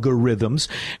algorithms,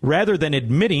 rather than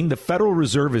admitting the Federal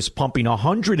Reserve is pumping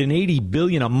 $180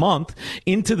 billion a month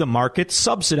into the market,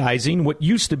 subsidizing what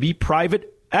used to be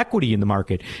private equity in the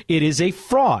market. It is a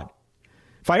fraud.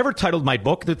 If I ever titled my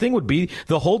book, the thing would be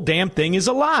the whole damn thing is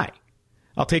a lie.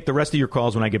 I'll take the rest of your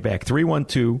calls when I get back.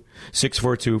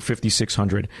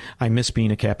 312-642-5600. I miss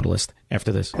being a capitalist.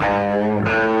 After this.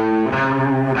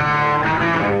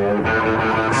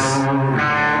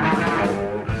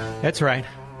 That's right.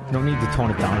 No need to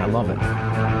tone it down. I love it.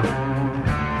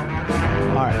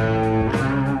 All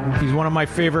right. He's one of my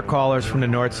favorite callers from the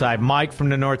North Side. Mike from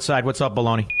the North Side. What's up,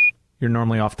 Baloney? You're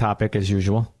normally off topic as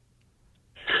usual.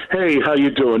 Hey, how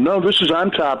you doing? No, this is on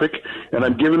topic, and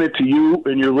I'm giving it to you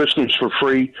and your listeners for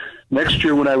free. Next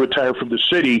year when I retire from the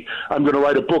city, I'm going to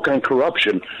write a book on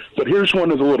corruption. But here's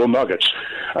one of the little nuggets.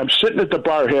 I'm sitting at the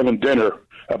bar having dinner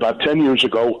about 10 years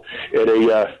ago at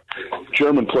a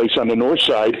German place on the north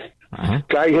side.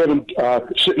 Guy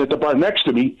sitting at the bar next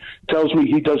to me tells me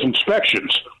he does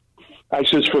inspections. I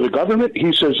says, for the government?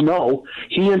 He says, no.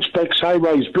 He inspects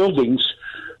high-rise buildings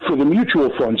for the mutual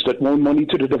funds that loan money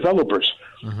to the developers.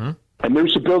 And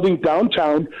there's a building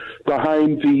downtown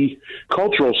behind the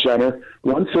Cultural Center,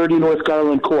 130 North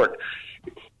Garland Court.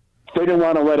 They didn't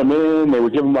want to let him in. They were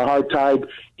giving him a hard time.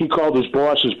 He called his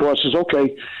boss. His boss says,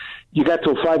 okay, you got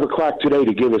till 5 o'clock today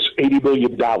to give us $80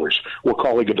 million. We're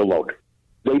calling it a loan.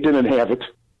 They didn't have it.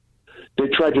 They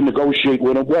tried to negotiate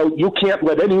with him. Well, you can't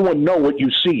let anyone know what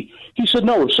you see. He said,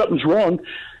 no, if something's wrong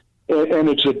and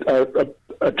it's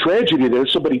a tragedy there,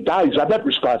 somebody dies, I'm not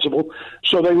responsible.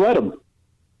 So they let him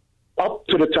up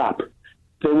to the top.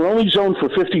 They were only zoned for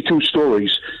 52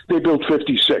 stories. They built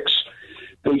 56.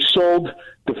 They sold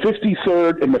the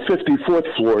 53rd and the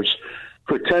 54th floors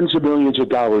for tens of millions of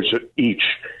dollars each.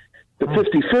 The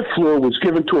 55th floor was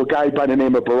given to a guy by the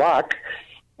name of Barack,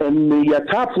 and the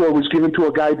top floor was given to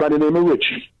a guy by the name of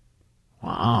Richie.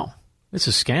 Wow. This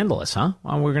is scandalous, huh?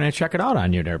 Well, we're going to check it out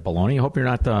on you there, Baloney. I hope you're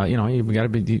not, you've got to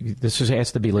be,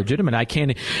 has to be legitimate. I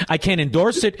can't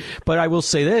endorse it, but I will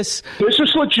say this. This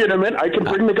is legitimate. I can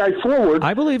bring the guy forward.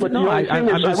 I believe it. No, I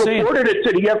reported it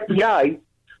to the FBI,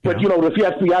 but, the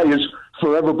FBI is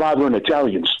forever bothering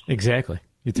Italians. Exactly.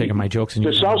 You're taking my jokes. And the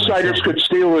Southsiders could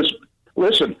steal his.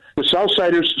 Listen, the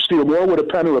Southsiders steal more with a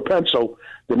pen or a pencil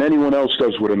than anyone else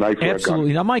does with a knife or a gun.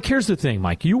 Absolutely. Now, Mike, here's the thing,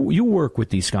 Mike. You work with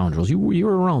these scoundrels.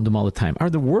 You're around them all the time. Are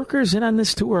the workers in on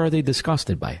this too, or are they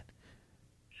disgusted by it?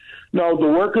 No, the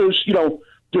workers,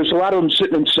 there's a lot of them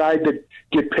sitting inside that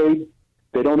get paid.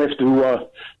 They don't have to do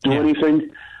anything.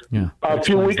 Yeah. A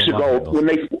few weeks ago,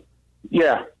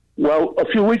 a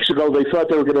few weeks ago, they thought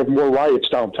they were going to have more riots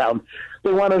downtown.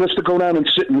 They wanted us to go down and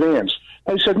sit in vans.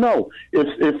 I said, no,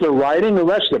 if they're rioting,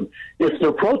 arrest them. If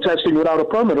they're protesting without a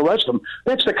permit, arrest them.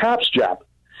 That's the cop's job.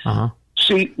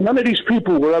 See, none of these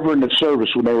people were ever in the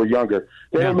service when they were younger.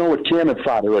 They don't know what cannon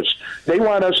fodder is. They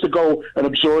want us to go and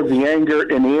absorb the anger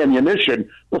and the ammunition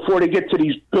before they get to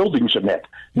these buildings and that.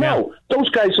 No, those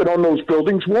guys that own those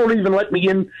buildings won't even let me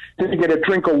in to get a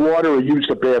drink of water or use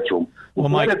the bathroom.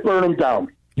 Well, let it burn them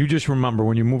down. You just remember,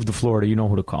 when you move to Florida, you know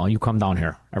who to call. You come down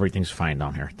here. Everything's fine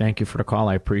down here. Thank you for the call.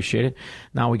 I appreciate it.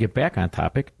 Now we get back on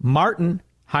topic. Martin,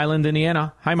 Highland,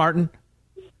 Indiana. Hi, Martin.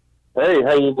 Hey,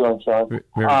 how you doing, Sean?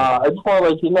 I just want to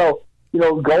let you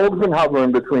know, gold's been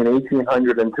hovering between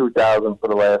 $1,800 and $2,000 for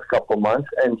the last couple of months,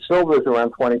 and silver's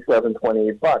around $27,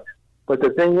 $28. But the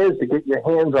thing is, to get your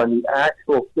hands on the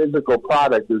actual physical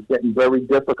product is getting very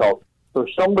difficult. So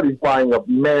somebody's buying up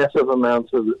massive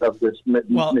amounts of this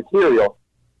material.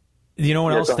 You know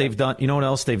what else they've done? You know what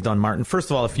else they've done, Martin?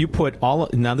 First of all, if you put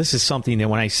now this is something that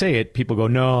when I say it, people go,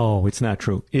 no, it's not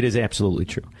true. It is absolutely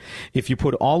true. If you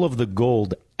put all of the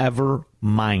gold ever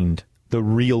mined, the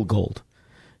real gold,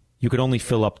 you could only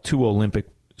fill up 2 Olympic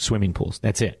swimming pools.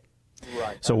 That's it.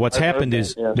 Right. So what's happened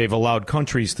is they've allowed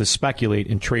countries to speculate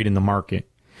and trade in the market.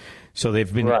 So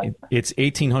they've been, it's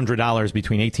 $1,800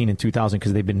 between 18 and 2000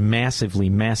 because they've been massively,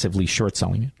 massively short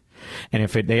selling it. And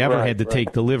if they ever had to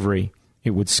take delivery, it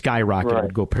would skyrocket. It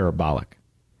would go parabolic.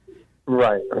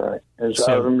 Right. As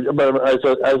our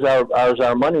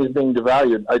money is being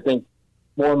devalued, I think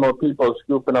more and more people are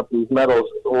scooping up these metals,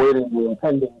 awaiting the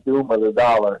impending doom of the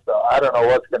dollar. So I don't know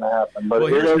what's going to happen. But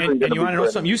and you want to know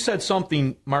something? You said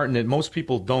something, Martin, that most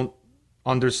people don't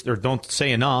understand or don't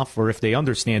say enough, or if they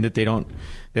understand it, they don't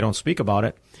speak about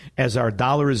it. As our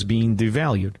dollar is being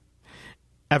devalued,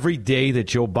 every day that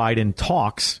Joe Biden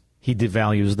talks, he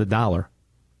devalues the dollar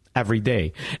every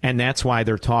day. And that's why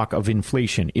their talk of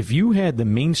inflation. If you had the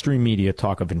mainstream media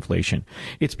talk of inflation,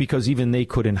 it's because even they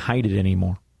couldn't hide it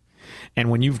anymore. And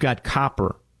when you've got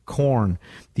copper, corn,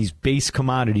 these base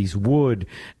commodities, wood,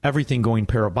 everything going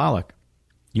parabolic,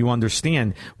 you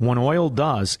understand when oil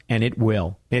does, and it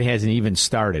will, it hasn't even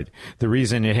started. The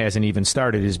reason it hasn't even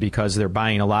started is because they're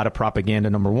buying a lot of propaganda,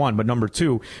 number one. But number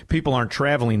two, people aren't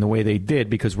traveling the way they did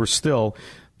because we're still,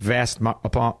 vast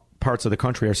parts of the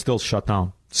country are still shut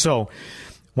down. So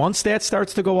once that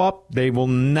starts to go up, they will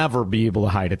never be able to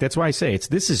hide it. That's why I say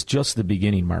this is just the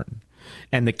beginning, Martin.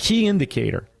 And the key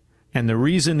indicator, and the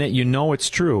reason that you know it's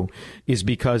true, is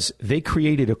because they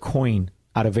created a coin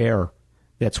out of air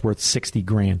that's worth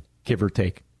 $60,000, give or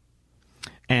take.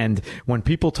 And when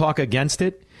people talk against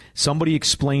it, somebody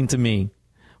explained to me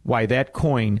why that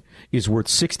coin is worth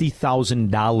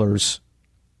 $60,000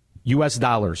 US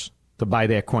dollars to buy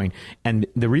that coin. And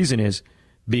the reason is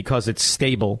because it's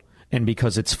stable and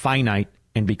because it's finite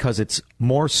and because it's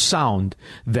more sound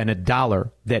than a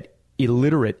dollar that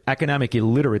economic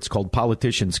illiterates called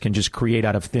politicians can just create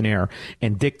out of thin air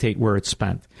and dictate where it's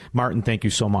spent. Martin, thank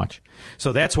you so much.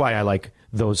 So that's why I like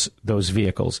those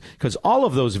vehicles, because all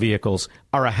of those vehicles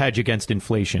are a hedge against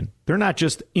inflation. They're not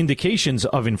just indications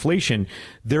of inflation.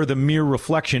 They're the mere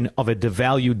reflection of a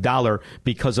devalued dollar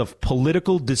because of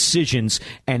political decisions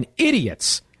and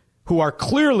idiots who are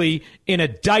clearly in a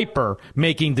diaper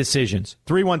making decisions.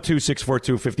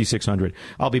 312-642-5600.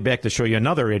 I'll be back to show you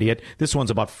another idiot. This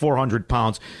one's about 400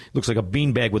 pounds. Looks like a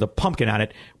beanbag with a pumpkin on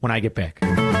it when I get back.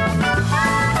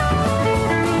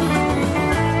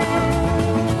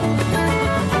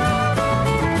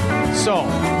 So,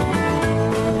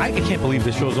 I can't believe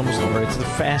this show's almost over. It's the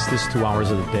fastest 2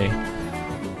 hours of the day.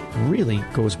 Really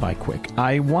goes by quick.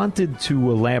 I wanted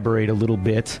to elaborate a little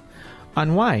bit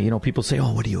on why. People say,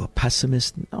 oh, what are you, a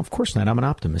pessimist? No, of course not. I'm an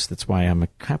optimist. That's why I'm a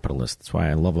capitalist. That's why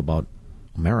I love about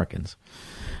Americans.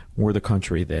 We're the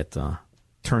country that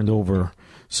turned over,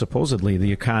 supposedly,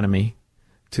 the economy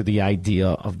to the idea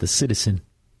of the citizen,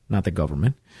 not the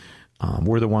government.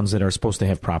 We're the ones that are supposed to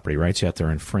have property rights, yet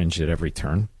they're infringed at every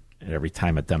turn. And every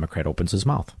time a Democrat opens his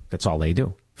mouth, that's all they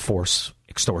do. Force,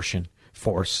 extortion.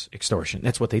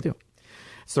 That's what they do.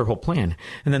 It's their whole plan.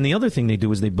 And then the other thing they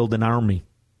do is they build an army.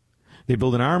 They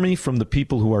build an army from the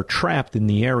people who are trapped in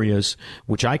the areas,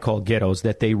 which I call ghettos,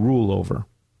 that they rule over.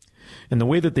 And the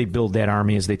way that they build that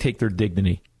army is they take their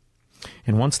dignity.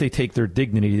 And once they take their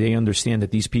dignity, they understand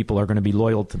that these people are going to be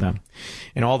loyal to them.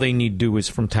 And all they need to do is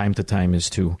from time to time is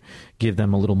to give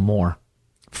them a little more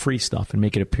free stuff and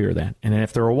make it appear that. And then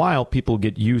after a while, people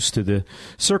get used to the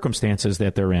circumstances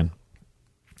that they're in.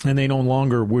 And they no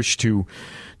longer wish to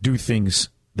do things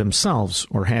themselves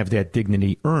or have that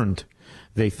dignity earned.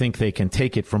 They think they can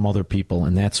take it from other people,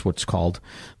 and that's what's called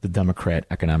the Democrat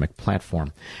economic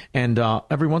platform. And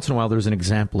every once in a while, there's an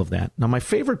example of that. Now, my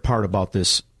favorite part about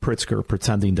this Pritzker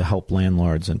pretending to help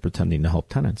landlords and pretending to help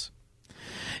tenants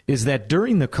is that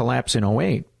during the collapse in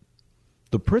 2008,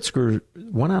 the Pritzker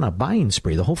went on a buying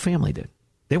spree. The whole family did.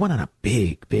 They went on a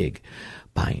big, big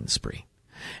buying spree.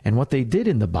 And what they did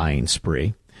in the buying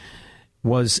spree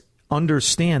was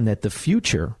understand that the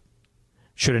future,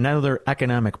 should another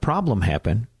economic problem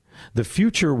happen, the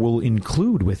future will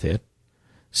include with it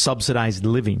subsidized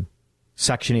living.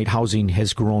 Section 8 housing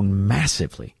has grown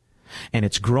massively, and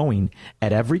it's growing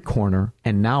at every corner,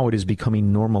 and now it is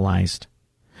becoming normalized,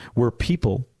 where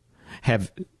people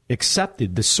have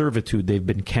accepted the servitude they've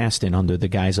been cast in under the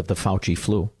guise of the Fauci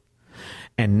flu.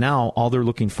 And now all they're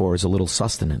looking for is a little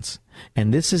sustenance.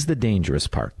 And this is the dangerous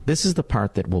part. This is the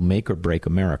part that will make or break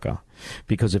America.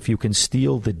 Because if you can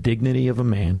steal the dignity of a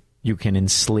man, you can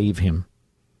enslave him.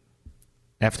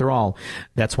 After all,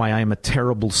 that's why I am a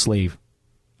terrible slave.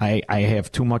 I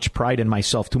have too much pride in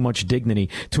myself, too much dignity,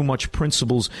 too much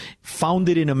principles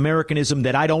founded in Americanism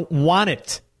that I don't want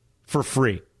it for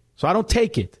free. So I don't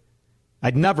take it.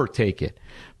 I'd never take it.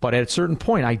 But at a certain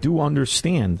point, I do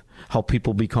understand how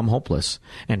people become hopeless.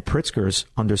 And Pritzkers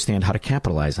understand how to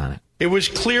capitalize on it. It was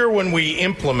clear when we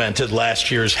implemented last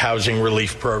year's housing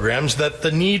relief programs that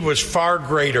the need was far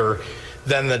greater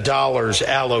than the dollars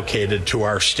allocated to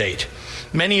our state.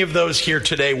 Many of those here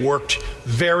today worked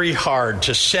very hard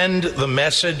to send the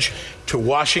message to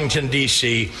Washington,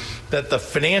 D.C. that the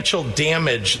financial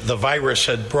damage the virus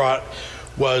had brought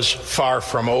was far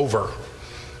from over.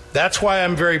 That's why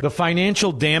The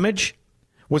financial damage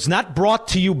was not brought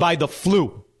to you by the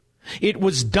flu. It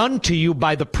was done to you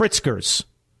by the Pritzkers.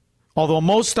 Although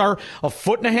most are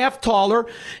 1.5 feet taller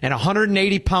and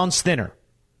 180 pounds thinner.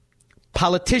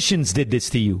 Politicians did this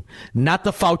to you, not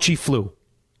the Fauci flu.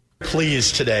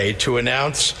 Pleased today to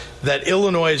announce that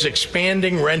Illinois is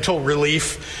expanding rental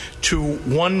relief to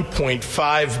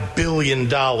 $1.5 billion,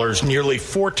 nearly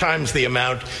 4 times the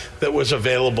amount that was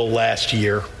available last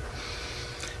year.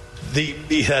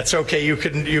 That's okay. You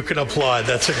can applaud.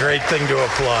 That's a great thing to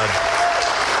applaud.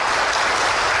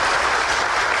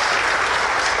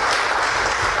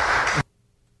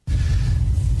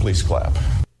 Please clap.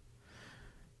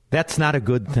 That's not a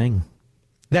good thing.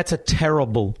 That's a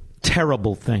terrible,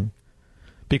 terrible thing.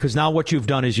 Because now what you've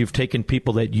done is you've taken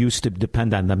people that used to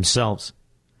depend on themselves,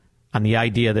 on the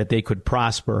idea that they could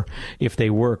prosper if they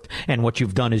worked. And what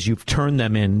you've done is you've turned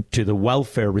them into the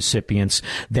welfare recipients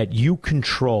that you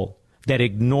control, that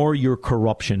ignore your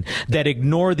corruption, that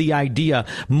ignore the idea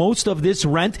most of this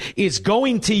rent is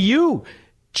going to you,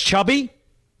 Chubby.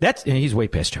 He's way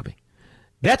past Chubby.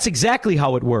 That's exactly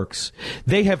how it works.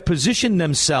 They have positioned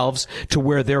themselves to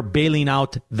where they're bailing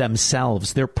out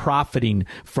themselves. They're profiting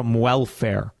from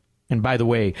welfare. And by the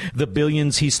way, the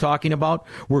billions he's talking about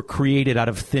were created out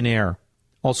of thin air,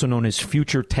 also known as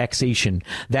future taxation.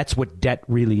 That's what debt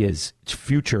really is. It's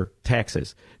future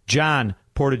taxes. John,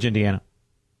 Portage, Indiana.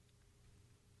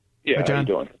 Yeah, Hi, John. how you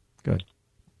doing? Good.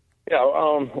 Yeah,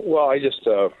 well,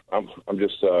 I'm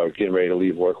just getting ready to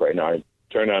leave work right now. I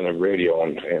turned on the radio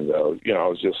and I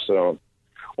was just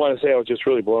want to say I was just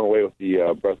really blown away with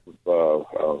the breath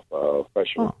of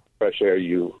fresh air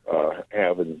you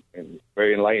have, and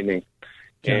very enlightening.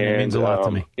 John, it means a lot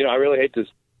to me. I really hate to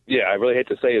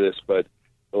say this, but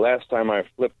the last time I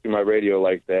flipped through my radio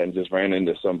like that and just ran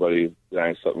into somebody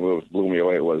that something blew me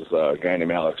away was a guy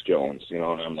named Alex Jones. And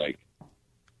I'm like,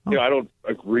 I don't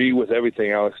agree with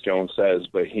everything Alex Jones says,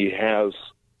 but he has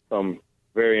some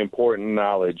very important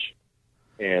knowledge.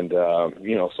 And,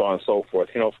 so on and so forth.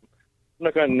 I'm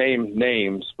not going to name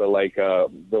names, but the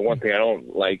one thing I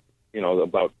don't like,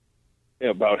 about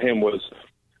him was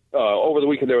over the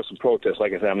weekend there was some protests.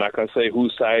 Like I said, I'm not going to say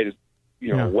whose side,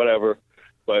 whatever.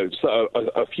 But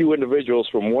a few individuals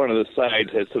from one of the sides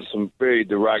had some very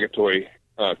derogatory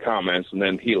comments, and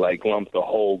then he lumped the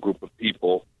whole group of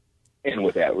people in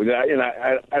with that. And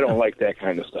I don't like that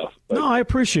kind of stuff. But. No, I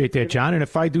appreciate that, John. And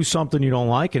if I do something you don't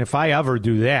like, and if I ever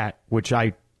do that, which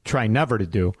I try never to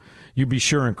do, you be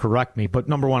sure and correct me. But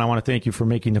number one, I want to thank you for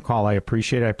making the call. I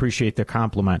appreciate it. I appreciate the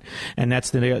compliment. And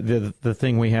that's the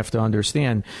thing we have to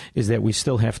understand is that we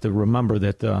still have to remember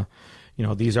that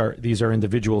these are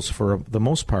individuals for the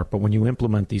most part. But when you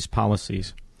implement these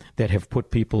policies that have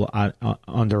put people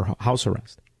under house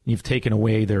arrest, you've taken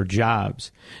away their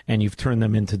jobs, and you've turned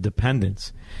them into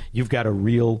dependents, you've got a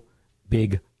real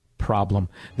big problem.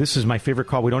 This is my favorite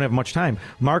call. We don't have much time.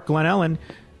 Mark Glen Ellen.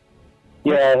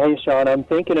 Yeah, hey, Sean, I'm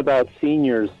thinking about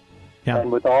seniors,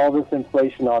 and with all this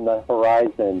inflation on the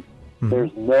horizon,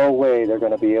 there's no way they're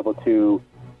going to be able to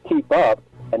keep up,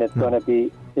 and it's going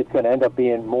to end up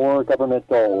being more government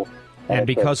dole. And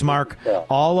because, Mark,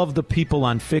 all of the people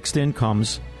on fixed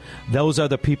incomes, those are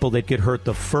the people that get hurt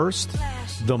the first,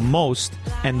 the most,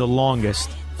 and the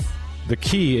longest. The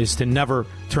key is to never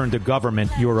turn to government,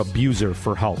 your abuser,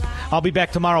 for help. I'll be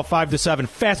back tomorrow, 5 to 7,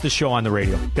 fastest show on the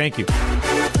radio. Thank you.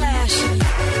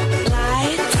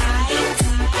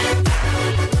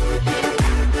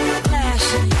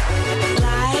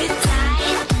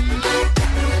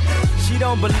 She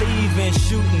don't believe in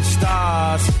shooting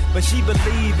stars, but she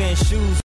believe in shoes.